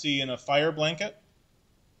you might see in a fire blanket.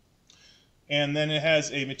 And then it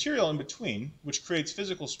has a material in between, which creates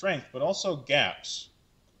physical strength, but also gaps.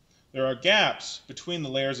 There are gaps between the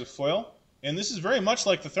layers of foil. And this is very much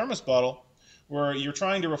like the thermos bottle, where you're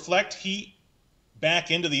trying to reflect heat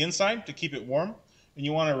back into the inside to keep it warm, and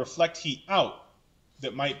you want to reflect heat out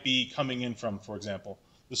that might be coming in from, for example,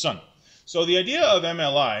 the sun. So the idea of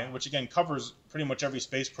MLI, which again covers pretty much every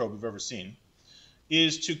space probe we've ever seen,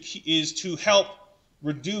 is to help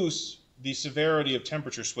reduce the severity of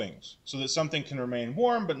temperature swings so that something can remain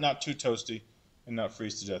warm but not too toasty and not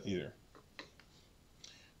freeze to death either.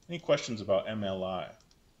 Any questions about MLI?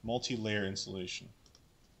 Multi-layer insulation.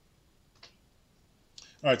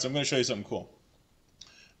 All right, so I'm going to show you something cool.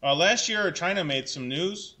 Last year, China made some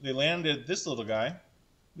news. They landed this little guy.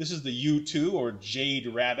 This is the U-2, or Jade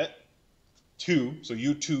Rabbit 2. So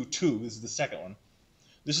U-2-2, this is the second one.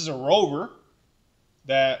 This is a rover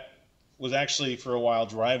that was actually, for a while,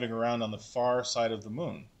 driving around on the far side of the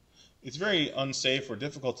moon. It's very unsafe or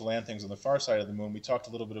difficult to land things on the far side of the moon. We talked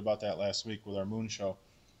a little bit about that last week with our moon show,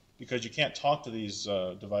 because you can't talk to these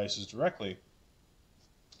devices directly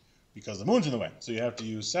because the moon's in the way, so you have to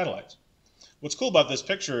use satellites. What's cool about this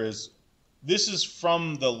picture is this is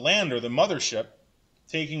from the lander, the mothership,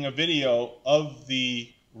 taking a video of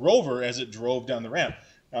the rover as it drove down the ramp.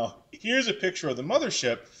 Now, here's a picture of the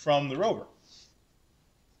mothership from the rover.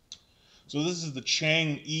 So this is the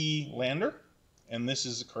Chang'e lander, and this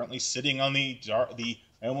is currently sitting on I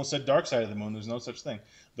almost said dark side of the moon, there's no such thing,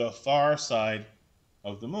 the far side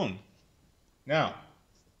of the moon. Now,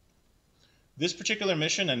 this particular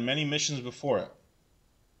mission and many missions before it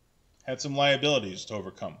had some liabilities to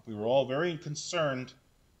overcome. We were all very concerned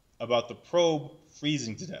about the probe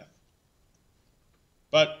freezing to death.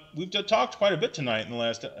 But we've talked quite a bit tonight in the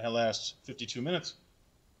last 52 minutes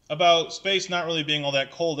about space not really being all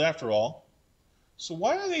that cold after all. So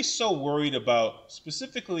why are they so worried about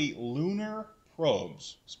specifically lunar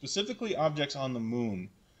probes, specifically objects on the moon,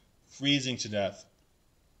 freezing to death?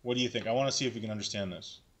 What do you think? I want to see if we can understand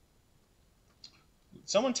this.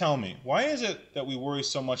 Someone tell me, why is it that we worry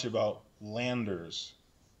so much about landers,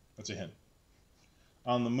 that's a hint,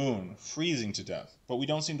 on the moon freezing to death, but we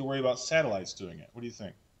don't seem to worry about satellites doing it? What do you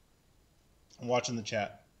think? I'm watching the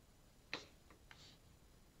chat.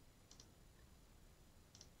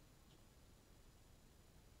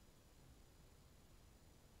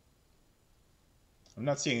 I'm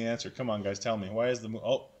not seeing an answer. Come on, guys, tell me. Why is the moon?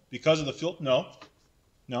 Oh, because of the fuel? No.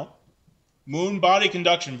 No. Moon body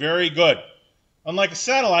conduction, very good. Unlike a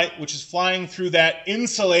satellite, which is flying through that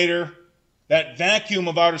insulator, that vacuum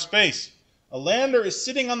of outer space, a lander is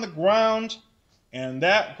sitting on the ground, and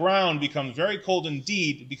that ground becomes very cold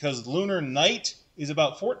indeed because lunar night is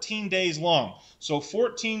about 14 days long. So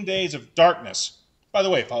 14 days of darkness, by the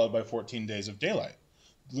way, followed by 14 days of daylight.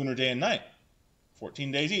 Lunar day and night,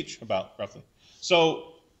 14 days each, about roughly.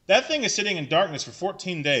 So that thing is sitting in darkness for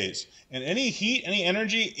 14 days, and any heat, any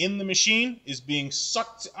energy in the machine is being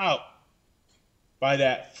sucked out by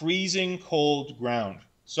that freezing cold ground.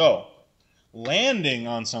 So landing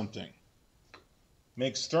on something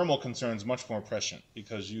makes thermal concerns much more prescient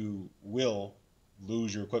because you will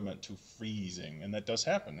lose your equipment to freezing, and that does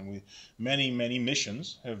happen. And many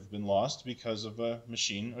missions have been lost because of a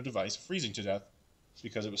machine or device freezing to death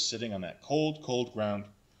because it was sitting on that cold ground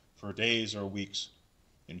for days or weeks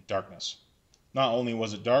in darkness. Not only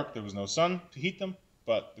was it dark, there was no sun to heat them,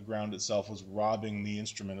 but the ground itself was robbing the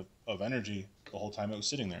instrument of energy the whole time it was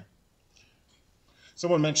sitting there.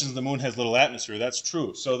 Someone mentions the moon has little atmosphere. That's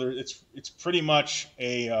true. So it's pretty much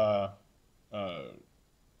a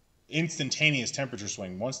instantaneous temperature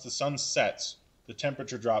swing. Once the sun sets, the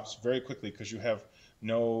temperature drops very quickly because you have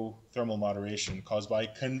no thermal moderation caused by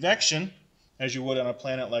convection, as you would on a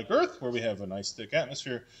planet like Earth, where we have a nice thick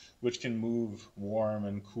atmosphere, which can move warm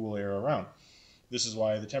and cool air around. This is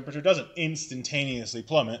why the temperature doesn't instantaneously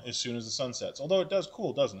plummet as soon as the sun sets, although it does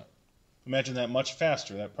cool, doesn't it? Imagine that much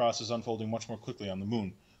faster, that process unfolding much more quickly on the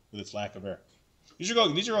moon with its lack of air. These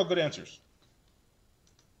are all good answers.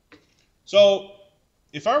 So,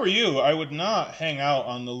 if I were you, I would not hang out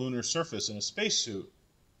on the lunar surface in a spacesuit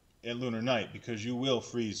at lunar night because you will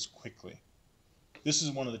freeze quickly. This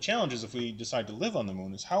is one of the challenges if we decide to live on the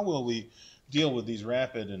moon, is how will we deal with these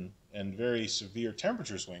rapid and very severe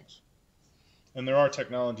temperature swings? And there are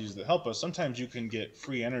technologies that help us. Sometimes you can get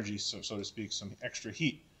free energy, so to speak, some extra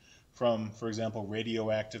heat from, for example,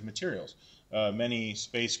 radioactive materials. Many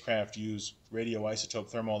spacecraft use radioisotope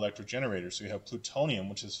thermoelectric generators. So you have plutonium,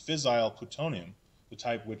 which is fissile plutonium, the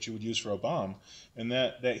type which you would use for a bomb. And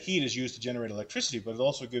that heat is used to generate electricity, but it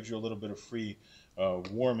also gives you a little bit of free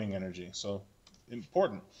warming energy. So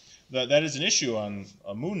important. That is an issue on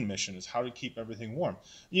a moon mission, is how to keep everything warm.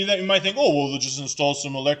 You might think, oh, well, they'll just install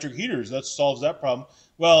some electric heaters. That solves that problem.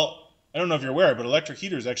 Well, I don't know if you're aware, but electric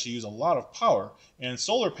heaters actually use a lot of power, and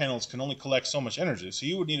solar panels can only collect so much energy. So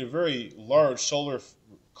you would need a very large solar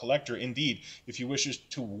collector indeed if you wish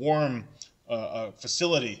to warm a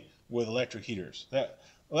facility with electric heaters.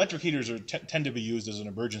 Electric heaters tend to be used as an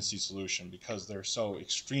emergency solution because they're so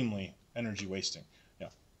extremely energy wasting. Yeah.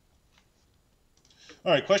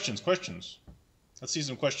 All right, questions. Let's see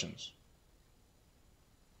some questions.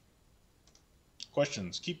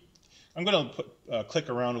 I'm going to click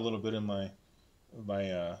around a little bit in my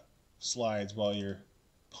slides while you're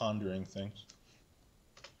pondering things.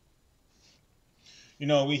 You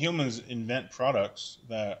know, we humans invent products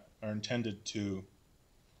that are intended to.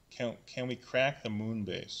 Can we crack the moon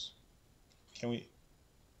base? Is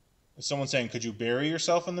someone saying, could you bury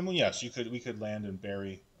yourself in the moon? Yes, you could. We could land and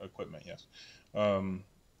bury equipment. Yes. I'm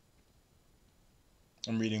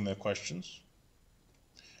reading the questions.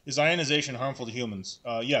 Is ionization harmful to humans?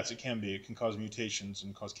 Yes, it can be. It can cause mutations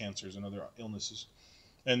and cause cancers and other illnesses.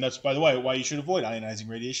 And that's, by the way, why you should avoid ionizing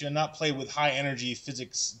radiation and not play with high-energy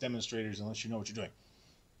physics demonstrators unless you know what you're doing.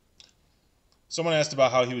 Someone asked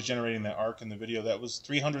about how he was generating that arc in the video. That was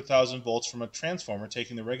 300,000 volts from a transformer,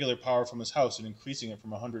 taking the regular power from his house and increasing it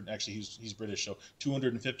from 100, actually he's British, so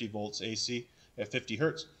 250 volts AC at 50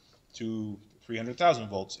 hertz to 300,000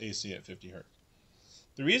 volts AC at 50 hertz.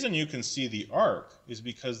 The reason you can see the arc is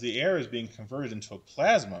because the air is being converted into a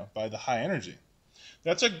plasma by the high energy.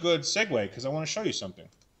 That's a good segue because I want to show you something.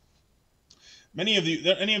 Any of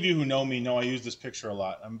you who know me know I use this picture a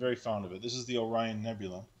lot. I'm very fond of it. This is the Orion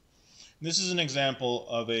Nebula. This is an example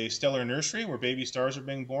of a stellar nursery where baby stars are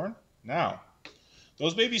being born. Now,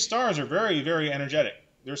 those baby stars are very, very energetic.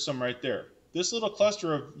 There's some right there. This little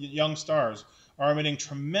cluster of young stars are emitting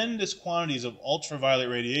tremendous quantities of ultraviolet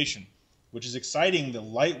radiation, which is exciting the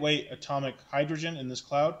lightweight atomic hydrogen in this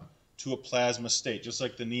cloud to a plasma state, just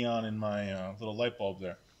like the neon in my little light bulb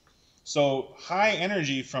there. So high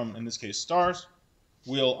energy from, in this case, stars,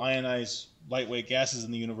 will ionize lightweight gases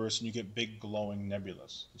in the universe, and you get big glowing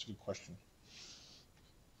nebulas? That's a good question.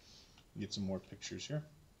 Get some more pictures here.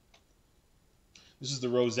 This is the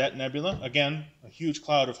Rosette Nebula. Again, a huge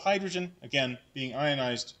cloud of hydrogen, again, being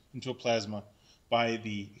ionized into a plasma by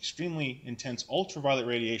the extremely intense ultraviolet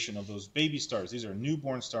radiation of those baby stars. These are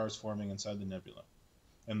newborn stars forming inside the nebula.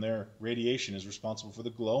 And their radiation is responsible for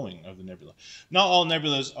the glowing of the nebula. Not all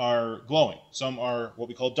nebulas are glowing. Some are what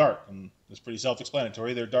we call dark, and it's pretty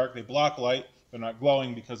self-explanatory. They're dark, they block light, they're not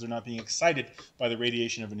glowing because they're not being excited by the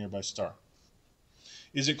radiation of a nearby star.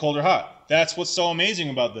 Is it cold or hot? That's what's so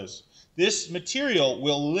amazing about this. This material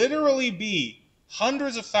will literally be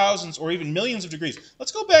hundreds of thousands or even millions of degrees.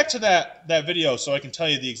 Let's go back to that video so I can tell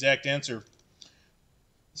you the exact answer.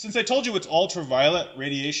 Since I told you it's ultraviolet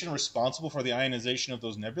radiation responsible for the ionization of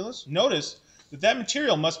those nebulas, notice that that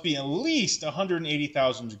material must be at least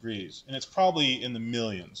 180,000 degrees, and it's probably in the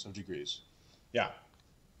millions of degrees. Yeah.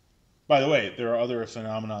 By the way, there are other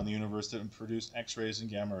phenomena in the universe that produce X-rays and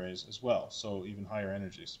gamma rays as well, so even higher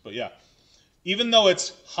energies. But yeah, even though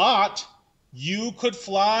it's hot, you could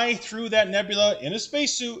fly through that nebula in a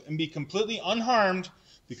spacesuit and be completely unharmed,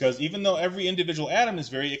 because even though every individual atom is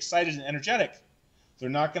very excited and energetic, they're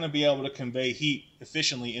not going to be able to convey heat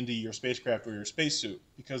efficiently into your spacecraft or your spacesuit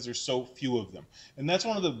because there's so few of them. And that's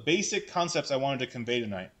one of the basic concepts I wanted to convey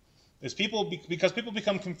tonight, is because people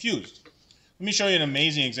become confused. Let me show you an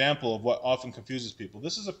amazing example of what often confuses people.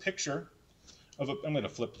 This is a picture of a, I'm going to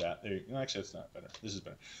flip that. There you go. Actually, that's not better. This is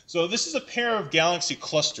better. So this is a pair of galaxy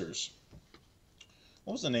clusters.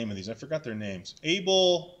 What was the name of these? I forgot their names.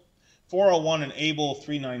 Able 401 and Able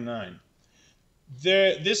 399.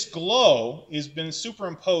 This glow has been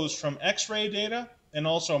superimposed from X-ray data and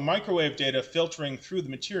also microwave data filtering through the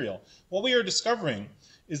material. What we are discovering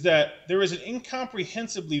is that there is an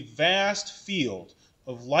incomprehensibly vast field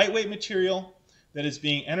of lightweight material that is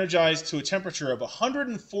being energized to a temperature of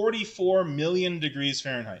 144 million degrees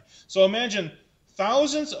Fahrenheit. So imagine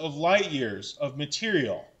thousands of light years of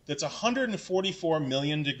material that's 144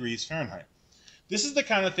 million degrees Fahrenheit. This is the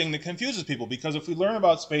kind of thing that confuses people, because if we learn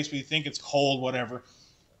about space, we think it's cold, whatever.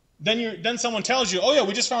 Then someone tells you, oh yeah,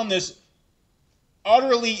 we just found this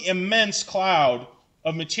utterly immense cloud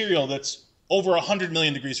of material that's over 100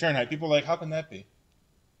 million degrees Fahrenheit. People are like, how can that be?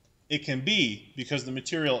 It can be because the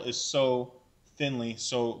material is so thinly,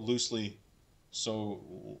 so loosely, so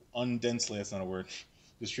undensely, that's not a word,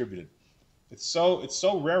 distributed. It's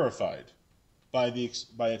so rarefied by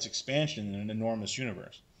its expansion in an enormous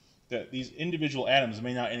universe that these individual atoms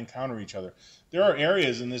may not encounter each other. There are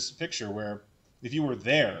areas in this picture where if you were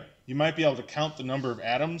there, you might be able to count the number of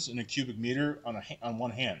atoms in a cubic meter on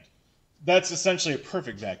one hand. That's essentially a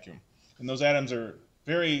perfect vacuum. And those atoms are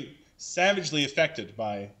very savagely affected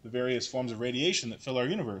by the various forms of radiation that fill our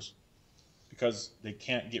universe because they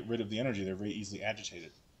can't get rid of the energy. They're very easily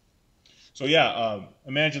agitated. So yeah,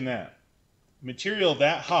 imagine that. Material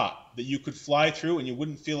that hot that you could fly through and you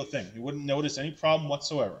wouldn't feel a thing. You wouldn't notice any problem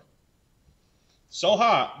whatsoever. So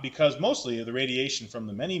hot because mostly of the radiation from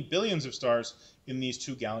the many billions of stars in these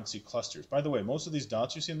two galaxy clusters. By the way, most of these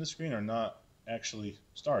dots you see on the screen are not actually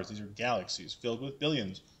stars. These are galaxies filled with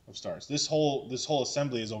billions of stars. This whole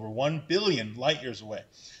assembly is over 1 billion light years away.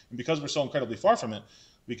 And because we're so incredibly far from it,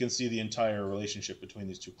 we can see the entire relationship between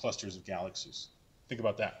these two clusters of galaxies. Think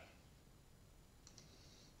about that.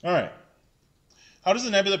 All right. How does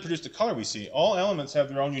the nebula produce the color we see? All elements have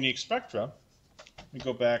their own unique spectra. Let me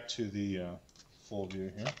go back to the full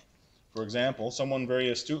view here. For example, someone very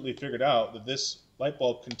astutely figured out that this light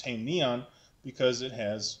bulb contained neon because it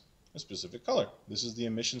has a specific color. This is the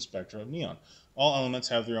emission spectra of neon. All elements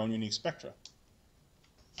have their own unique spectra.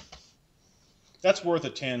 That's worth a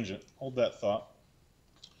tangent. Hold that thought.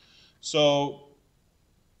 So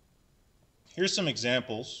here's some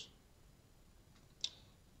examples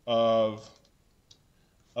of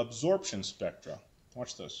absorption spectra.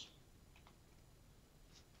 Watch this.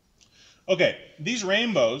 Okay, these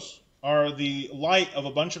rainbows are the light of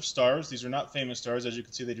a bunch of stars. These are not famous stars. As you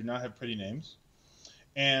can see, they do not have pretty names.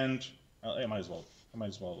 And I might as well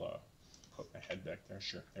put my head back there.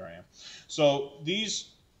 Sure, there I am. So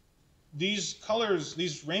these colors,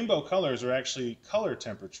 these rainbow colors, are actually color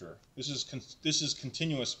temperature. This is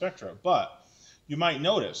continuous spectra. But you might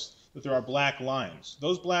notice that there are black lines.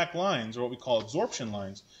 Those black lines are what we call absorption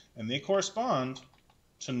lines, and they correspond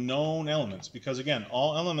to known elements, because again,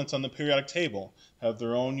 all elements on the periodic table have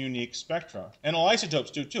their own unique spectra, and all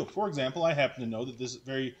isotopes do too. For example, I happen to know that this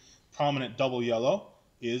very prominent double yellow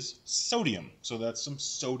is sodium, so that's some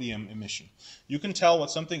sodium emission. You can tell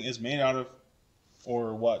what something is made out of,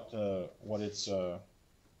 or what it's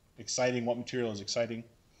exciting, what material is exciting,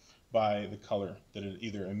 by the color that it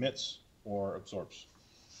either emits or absorbs.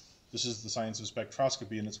 This is the science of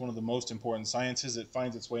spectroscopy, and it's one of the most important sciences. It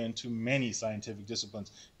finds its way into many scientific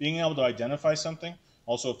disciplines. Being able to identify something,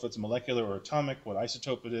 also if it's molecular or atomic, what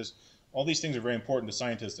isotope it is, all these things are very important to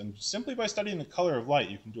scientists, and simply by studying the color of light,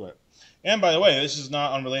 you can do it. And by the way, this is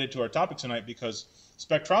not unrelated to our topic tonight, because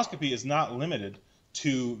spectroscopy is not limited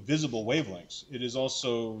to visible wavelengths. It is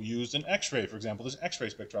also used in X-ray, for example. There's X-ray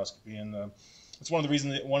spectroscopy, and it's one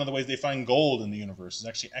of the ways they find gold in the universe is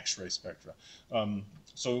actually X-ray spectra.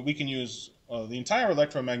 So we can use the entire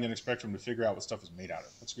electromagnetic spectrum to figure out what stuff is made out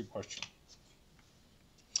of. That's a good question.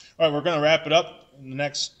 All right, we're going to wrap it up in the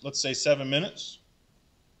next, let's say, 7 minutes.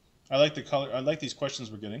 I like the color. I like these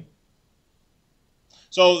questions we're getting.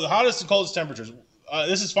 So the hottest and coldest temperatures.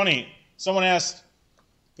 This is funny. Someone asked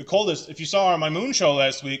the coldest. If you saw my moon show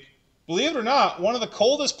last week, believe it or not, one of the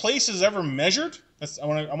coldest places ever measured. I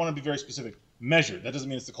want to be very specific. Measured. That doesn't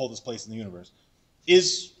mean it's the coldest place in the universe.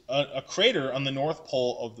 Is a crater on the north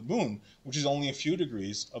pole of the moon, which is only a few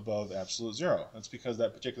degrees above absolute zero. That's because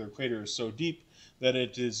that particular crater is so deep that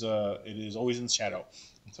it is always in shadow,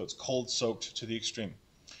 and so it's cold soaked to the extreme.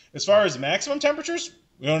 As far as maximum temperatures,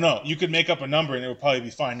 we don't know. You could make up a number and it would probably be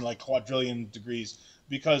fine, like quadrillion degrees,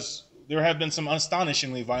 because there have been some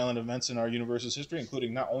astonishingly violent events in our universe's history,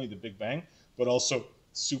 including not only the Big Bang, but also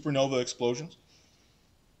supernova explosions.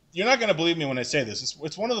 You're not going to believe me when I say this.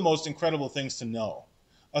 It's one of the most incredible things to know.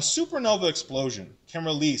 A supernova explosion can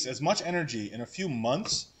release as much energy in a few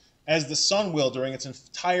months as the sun will during its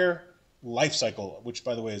entire life cycle, which,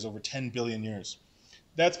 by the way, is over 10 billion years.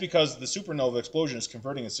 That's because the supernova explosion is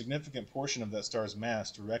converting a significant portion of that star's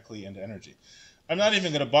mass directly into energy. I'm not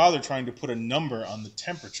even going to bother trying to put a number on the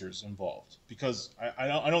temperatures involved, because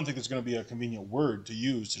I don't think there's going to be a convenient word to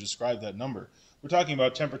use to describe that number. We're talking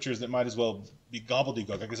about temperatures that might as well be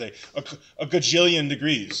gobbledygook. I could say a gajillion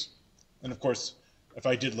degrees. And of course, if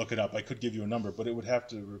I did look it up, I could give you a number, but it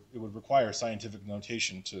would require scientific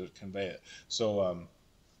notation to convey it. So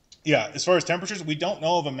yeah, as far as temperatures, we don't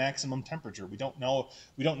know of a maximum temperature. We don't know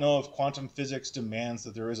if quantum physics demands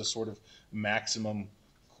that there is a sort of maximum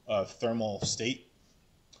thermal state.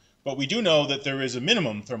 But we do know that there is a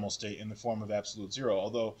minimum thermal state in the form of absolute zero,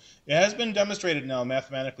 although it has been demonstrated now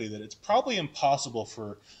mathematically that it's probably impossible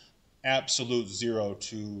for absolute zero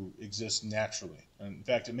to exist naturally. And in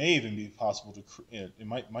fact, it may even be possible to it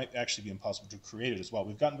might actually be impossible to create it as well.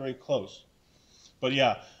 We've gotten very close. But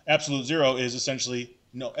yeah, absolute zero is essentially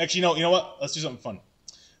no. Actually, no. You know what? Let's do something fun.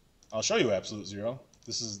 I'll show you absolute zero.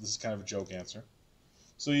 This is kind of a joke answer.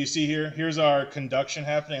 So you see here, here's our conduction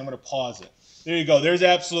happening. I'm going to pause it. There you go. There's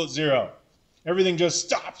absolute zero. Everything just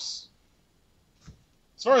stops.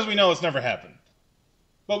 As far as we know, it's never happened.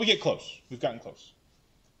 But we get close. We've gotten close.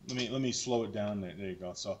 Let me slow it down. There you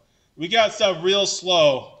go. So we got stuff real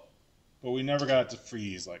slow, but we never got it to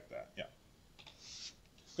freeze like that. Yeah.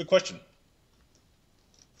 Good question.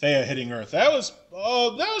 Theia hitting Earth. That was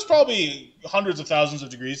probably hundreds of thousands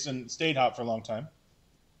of degrees and stayed hot for a long time.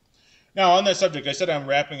 Now, on that subject, I said I'm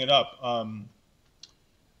wrapping it up.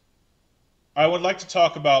 I would like to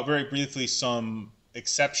talk about, very briefly, some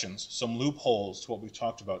exceptions, some loopholes to what we've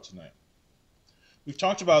talked about tonight. We've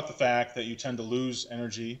talked about the fact that you tend to lose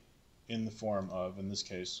energy in the form of, in this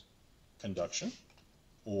case, conduction,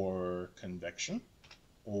 or convection,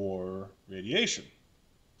 or radiation.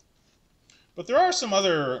 But there are some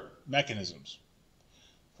other mechanisms.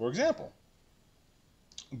 For example,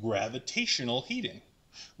 gravitational heating,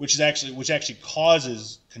 which actually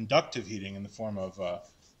causes conductive heating in the form of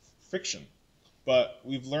friction. But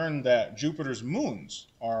we've learned that Jupiter's moons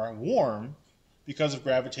are warm because of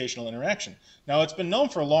gravitational interaction. Now, it's been known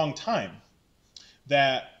for a long time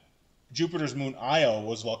that Jupiter's moon Io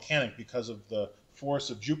was volcanic because of the force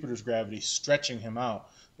of Jupiter's gravity stretching him out.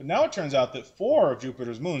 But now it turns out that 4 of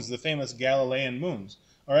Jupiter's moons, the famous Galilean moons,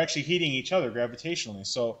 are actually heating each other gravitationally.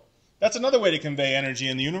 So that's another way to convey energy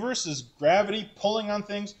in the universe, is gravity pulling on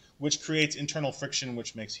things, which creates internal friction,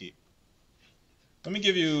 which makes heat. Let me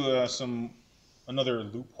give you another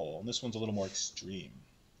loophole, and this one's a little more extreme.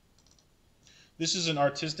 This is an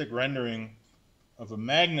artistic rendering of a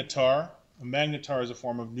magnetar. A magnetar is a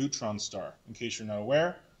form of neutron star. In case you're not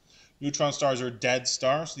aware, Neutron stars are dead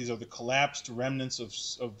stars. These are the collapsed remnants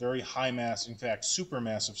of very high mass, in fact,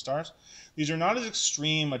 supermassive stars. These are not as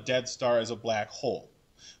extreme a dead star as a black hole,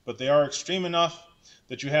 but they are extreme enough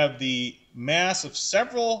that you have the mass of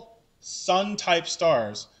several sun-type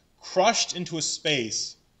stars crushed into a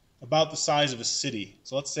space about the size of a city.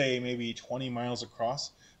 So let's say maybe 20 miles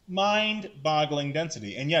across. Mind-boggling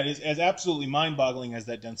density. And yet, as absolutely mind-boggling as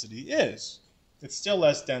that density is, it's still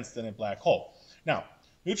less dense than a black hole. Now,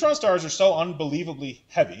 neutron stars are so unbelievably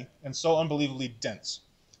heavy and so unbelievably dense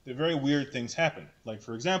that very weird things happen. Like,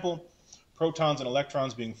 for example, protons and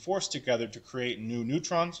electrons being forced together to create new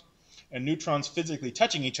neutrons, and neutrons physically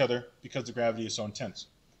touching each other because the gravity is so intense.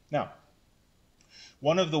 Now,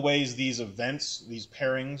 one of the ways these events, these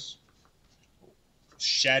pairings,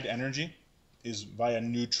 shed energy is via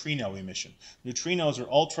neutrino emission. Neutrinos are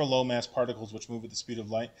ultra-low mass particles which move at the speed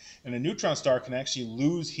of light, and a neutron star can actually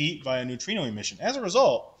lose heat via neutrino emission. As a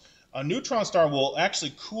result, a neutron star will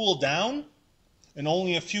actually cool down in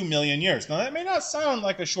only a few million years. Now, that may not sound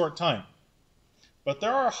like a short time, but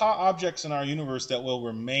there are hot objects in our universe that will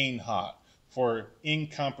remain hot for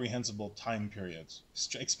incomprehensible time periods,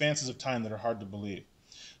 expanses of time that are hard to believe.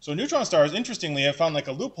 So neutron stars, interestingly, have found like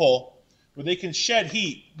a loophole where they can shed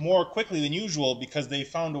heat more quickly than usual because they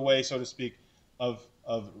found a way, so to speak, of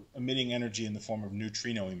emitting energy in the form of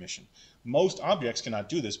neutrino emission. Most objects cannot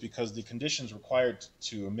do this because the conditions required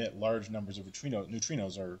to emit large numbers of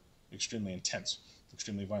neutrinos are extremely intense,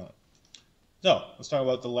 extremely violent. So, let's talk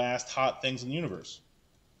about the last hot things in the universe.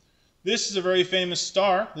 This is a very famous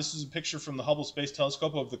star. This is a picture from the Hubble Space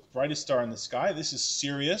Telescope of the brightest star in the sky. This is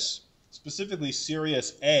Sirius, specifically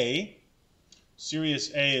Sirius A.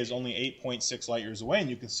 Sirius A is only 8.6 light years away, and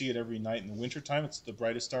you can see it every night in the wintertime. It's the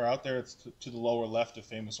brightest star out there. It's to the lower left of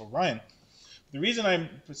famous Orion. The reason I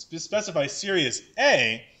specify Sirius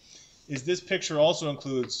A is this picture also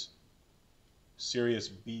includes Sirius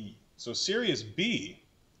B. So Sirius B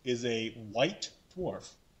is a white dwarf.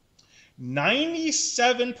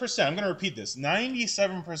 97%, I'm going to repeat this,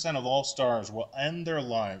 97% of all stars will end their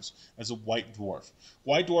lives as a white dwarf.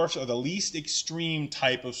 White dwarfs are the least extreme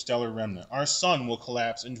type of stellar remnant. Our sun will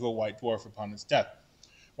collapse into a white dwarf upon its death.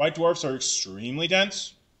 White dwarfs are extremely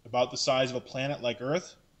dense, about the size of a planet like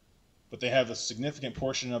Earth, but they have a significant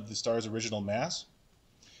portion of the star's original mass.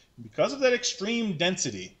 And because of that extreme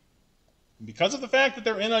density, and because of the fact that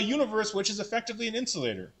they're in a universe which is effectively an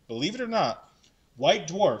insulator, believe it or not, white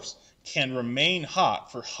dwarfs can remain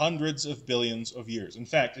hot for hundreds of billions of years. In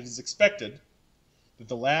fact, it is expected that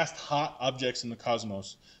the last hot objects in the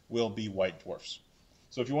cosmos will be white dwarfs.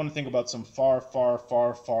 So if you want to think about some far, far,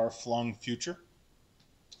 far, far flung future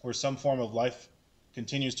where some form of life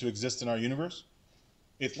continues to exist in our universe,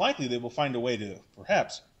 it's likely they will find a way to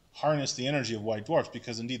perhaps harness the energy of white dwarfs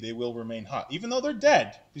because indeed they will remain hot. Even though they're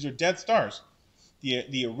dead, these are dead stars,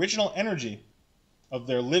 the original energy of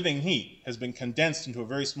their living heat has been condensed into a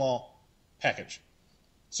very small package.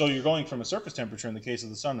 So you're going from a surface temperature in the case of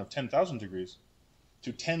the sun of 10,000 degrees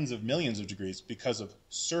to tens of millions of degrees because of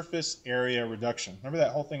surface area reduction. Remember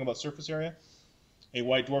that whole thing about surface area? A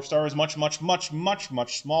white dwarf star is much, much, much, much,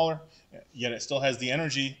 much smaller, yet it still has the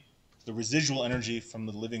energy, the residual energy from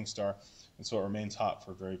the living star, and so it remains hot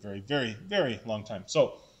for a very, very, very, very long time.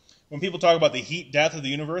 So when people talk about the heat death of the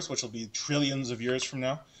universe, which will be trillions of years from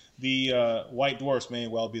now, the white dwarfs may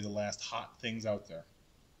well be the last hot things out there.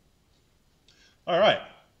 All right.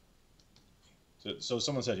 So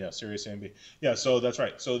someone said, yeah, Sirius A and B. Yeah, so that's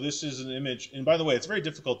right. So this is an image. And by the way, it's very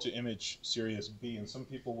difficult to image Sirius B, and some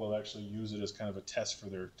people will actually use it as kind of a test for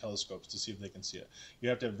their telescopes to see if they can see it. You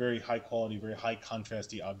have to have very high quality, very high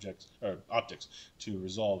contrasty optics to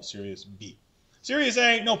resolve Sirius B. Sirius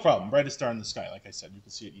A, no problem. Brightest star in the sky. Like I said, you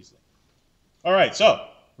can see it easily. All right, so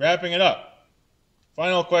wrapping it up.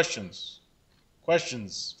 Final questions.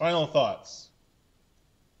 Final thoughts.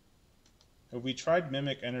 Have we tried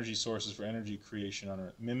mimic energy sources for energy creation on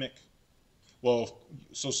Earth? Mimic? Well,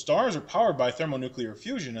 so stars are powered by thermonuclear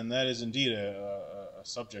fusion, and that is indeed a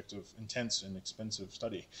subject of intense and expensive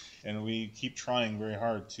study. And we keep trying very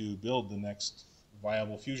hard to build the next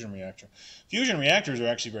viable fusion reactor. Fusion reactors are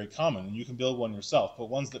actually very common, and you can build one yourself, but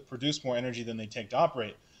ones that produce more energy than they take to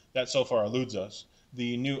operate, that so far eludes us.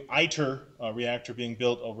 The new ITER reactor being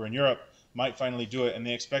built over in Europe might finally do it, and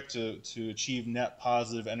they expect to achieve net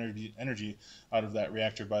positive energy out of that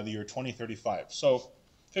reactor by the year 2035. So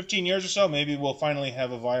 15 years or so, maybe we'll finally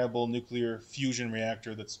have a viable nuclear fusion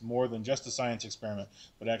reactor that's more than just a science experiment,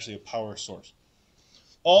 but actually a power source.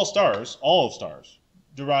 All stars,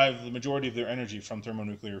 derive the majority of their energy from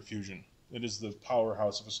thermonuclear fusion. It is the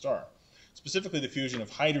powerhouse of a star, specifically the fusion of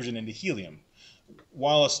hydrogen into helium.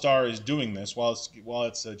 while a star is doing this, while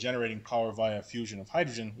it's generating power via fusion of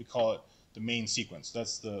hydrogen, we call it the main sequence.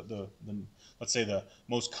 That's the let's say the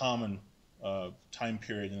most common time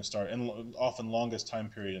period in a star, and often longest time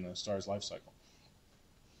period in a star's life cycle.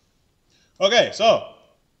 Okay, so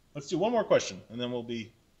let's do one more question, and then we'll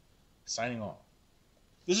be signing off.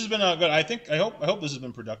 This has been good. I hope this has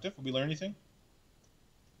been productive. Have we learned anything?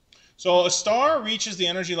 So a star reaches the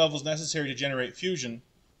energy levels necessary to generate fusion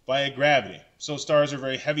via gravity. So stars are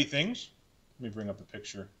very heavy things. Let me bring up a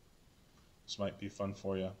picture. This might be fun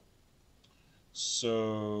for you.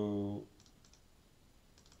 So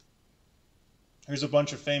here's a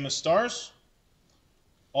bunch of famous stars.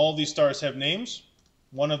 All these stars have names.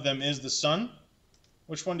 One of them is the sun.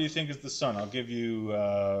 Which one do you think is the sun? I'll give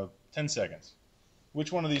you 10 seconds.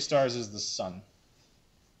 Which one of these stars is the sun?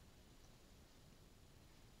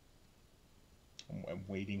 I'm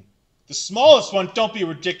waiting. The smallest one, don't be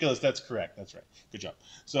ridiculous. That's correct. That's right. Good job.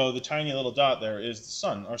 So the tiny little dot there is the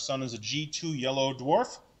sun. Our sun is a G2 yellow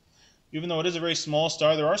dwarf. Even though it is a very small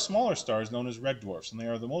star, there are smaller stars known as red dwarfs, and they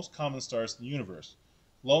are the most common stars in the universe.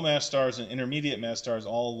 Low mass stars and intermediate mass stars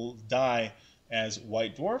all die as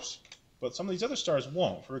white dwarfs, but some of these other stars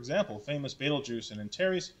won't. For example, famous Betelgeuse and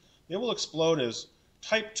Antares, they will explode as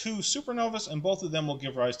type 2 supernovas, and both of them will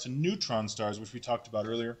give rise to neutron stars, which we talked about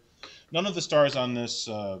earlier. None of the stars on this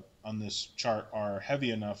chart are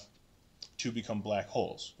heavy enough to become black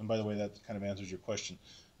holes. And by the way, that kind of answers your question.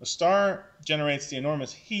 A star generates the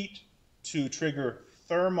enormous heat to trigger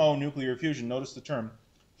thermonuclear fusion. Notice the term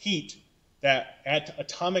heat. That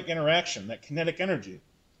atomic interaction, that kinetic energy,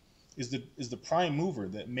 is the prime mover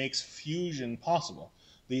that makes fusion possible.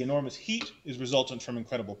 The enormous heat is resultant from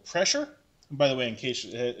incredible pressure. And by the way, in case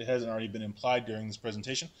it hasn't already been implied during this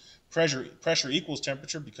presentation, pressure equals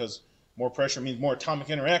temperature, because more pressure means more atomic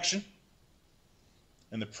interaction.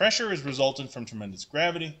 And the pressure is resultant from tremendous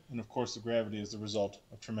gravity, and of course the gravity is the result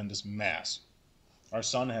of tremendous mass. Our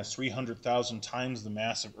sun has 300,000 times the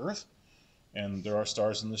mass of Earth, and there are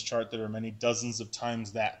stars in this chart that are many dozens of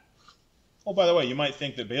times that. Oh, by the way, you might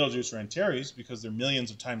think that Betelgeuse or Antares, because they're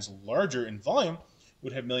millions of times larger in volume,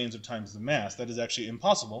 would have millions of times the mass. That is actually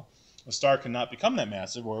impossible. A star cannot become that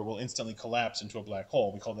massive, or it will instantly collapse into a black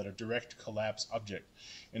hole. We call that a direct collapse object.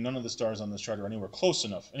 And none of the stars on this chart are anywhere close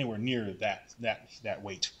enough, anywhere near that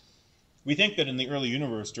weight. We think that in the early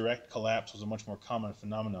universe, direct collapse was a much more common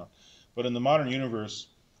phenomenon. But in the modern universe,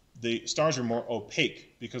 the stars are more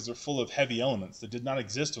opaque because they're full of heavy elements that did not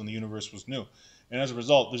exist when the universe was new. And as a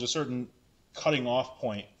result, there's a certain cutting off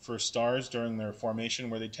point for stars during their formation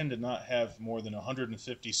where they tend to not have more than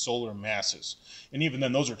 150 solar masses. And even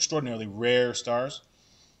then, those are extraordinarily rare stars.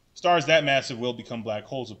 Stars that massive will become black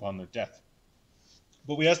holes upon their death.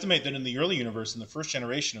 But we estimate that in the early universe, in the first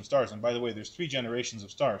generation of stars, and by the way, there's 3 generations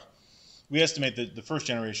of stars, we estimate that the first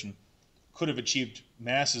generation could have achieved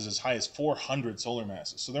masses as high as 400 solar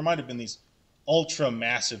masses. So there might have been these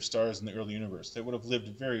ultra-massive stars in the early universe that would have lived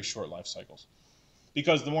very short life cycles.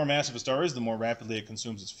 Because the more massive a star is, the more rapidly it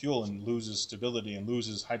consumes its fuel and loses stability and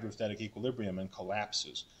loses hydrostatic equilibrium and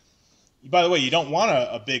collapses. By the way, you don't want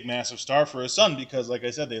a big massive star for a sun because, like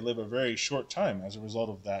I said, they live a very short time as a result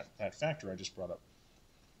of that factor I just brought up.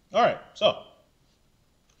 All right, so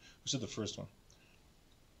this is the first one.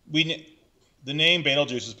 The name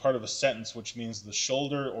Betelgeuse is part of a sentence which means the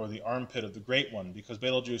shoulder or the armpit of the Great One, because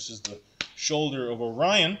Betelgeuse is the shoulder of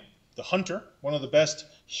Orion, the hunter, one of the best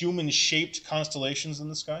human-shaped constellations in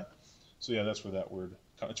the sky. So yeah, that's where that word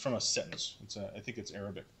comes. It's from a sentence. I think it's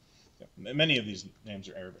Arabic. Yeah, many of these names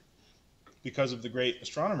are Arabic. Because of the great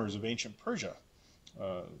astronomers of ancient Persia,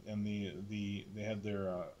 and they had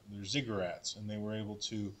their ziggurats, and they were able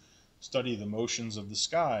to study the motions of the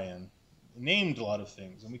sky and named a lot of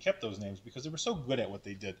things, and we kept those names because they were so good at what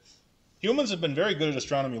they did. Humans have been very good at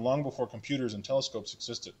astronomy long before computers and telescopes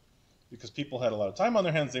existed. Because people had a lot of time on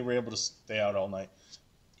their hands, they were able to stay out all night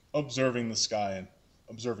observing the sky and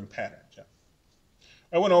observing patterns. Yeah.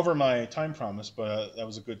 I went over my time promise, but that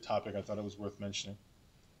was a good topic. I thought it was worth mentioning.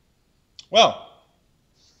 Well,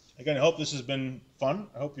 again, I hope this has been fun.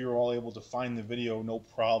 I hope you're all able to find the video no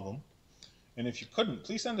problem. And if you couldn't,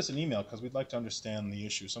 please send us an email because we'd like to understand the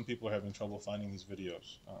issue. Some people are having trouble finding these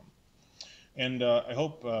videos. I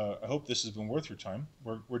hope this has been worth your time.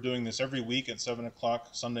 We're doing this every week at 7 o'clock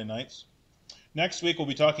Sunday nights. Next week we'll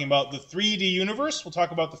be talking about the 3D universe. We'll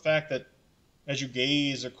talk about the fact that as you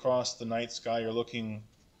gaze across the night sky, you're looking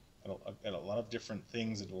at a lot of different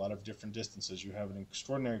things at a lot of different distances. You have an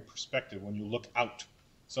extraordinary perspective when you look out.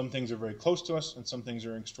 Some things are very close to us, and some things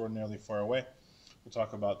are extraordinarily far away. We'll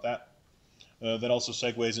talk about that. That also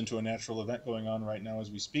segues into a natural event going on right now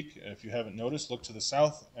as we speak. If you haven't noticed, look to the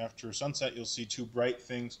south. After sunset, you'll see two bright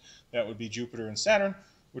things. That would be Jupiter and Saturn,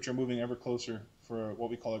 which are moving ever closer for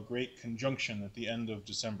what we call a great conjunction at the end of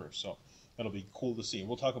December. So that'll be cool to see.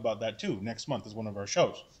 We'll talk about that too next month as one of our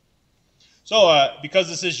shows. So because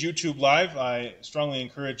this is YouTube Live, I strongly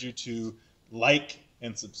encourage you to like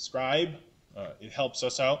and subscribe. It helps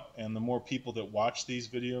us out, and the more people that watch these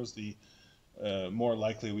videos, the more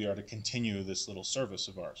likely we are to continue this little service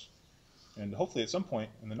of ours. And hopefully at some point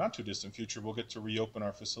in the not too distant future, we'll get to reopen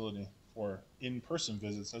our facility for in-person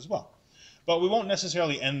visits as well. But we won't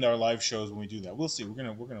necessarily end our live shows when we do that. We'll see. We're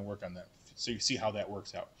gonna work on that, so you see how that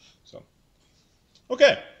works out. So,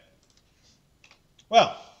 okay.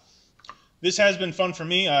 Well, this has been fun for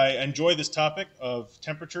me. I enjoy this topic of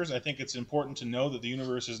temperatures. I think it's important to know that the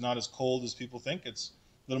universe is not as cold as people think. It's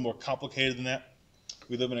a little more complicated than that.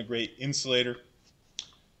 We live in a great insulator.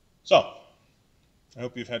 So, I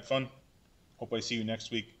hope you've had fun. Hope I see you next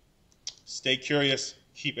week. Stay curious.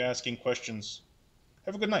 Keep asking questions.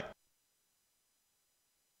 Have a good night.